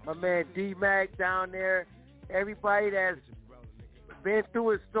 My man D-Mac down there. Everybody that's been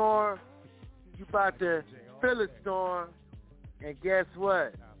through a storm, you about to feel a storm. And guess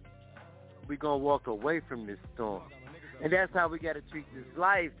what? We're going to walk away from this storm. And that's how we got to treat this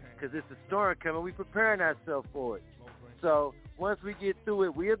life, because it's a storm coming. We're preparing ourselves for it. So once we get through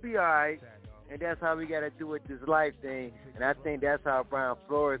it, we'll be all right, and that's how we got to do it, this life thing. And I think that's how Brian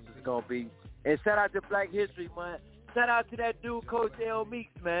Flores is going to be. And shout out to Black History Month. Shout out to that dude, Coach L.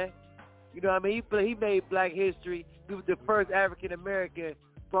 Meeks, man. You know what I mean? He made Black History. the first African American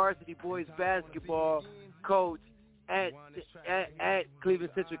varsity boys basketball coach at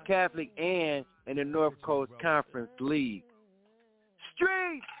Cleveland Central Catholic and in the North Coast Conference League.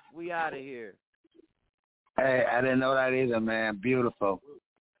 Streets, we out of here. Hey, I didn't know that either, man. Beautiful.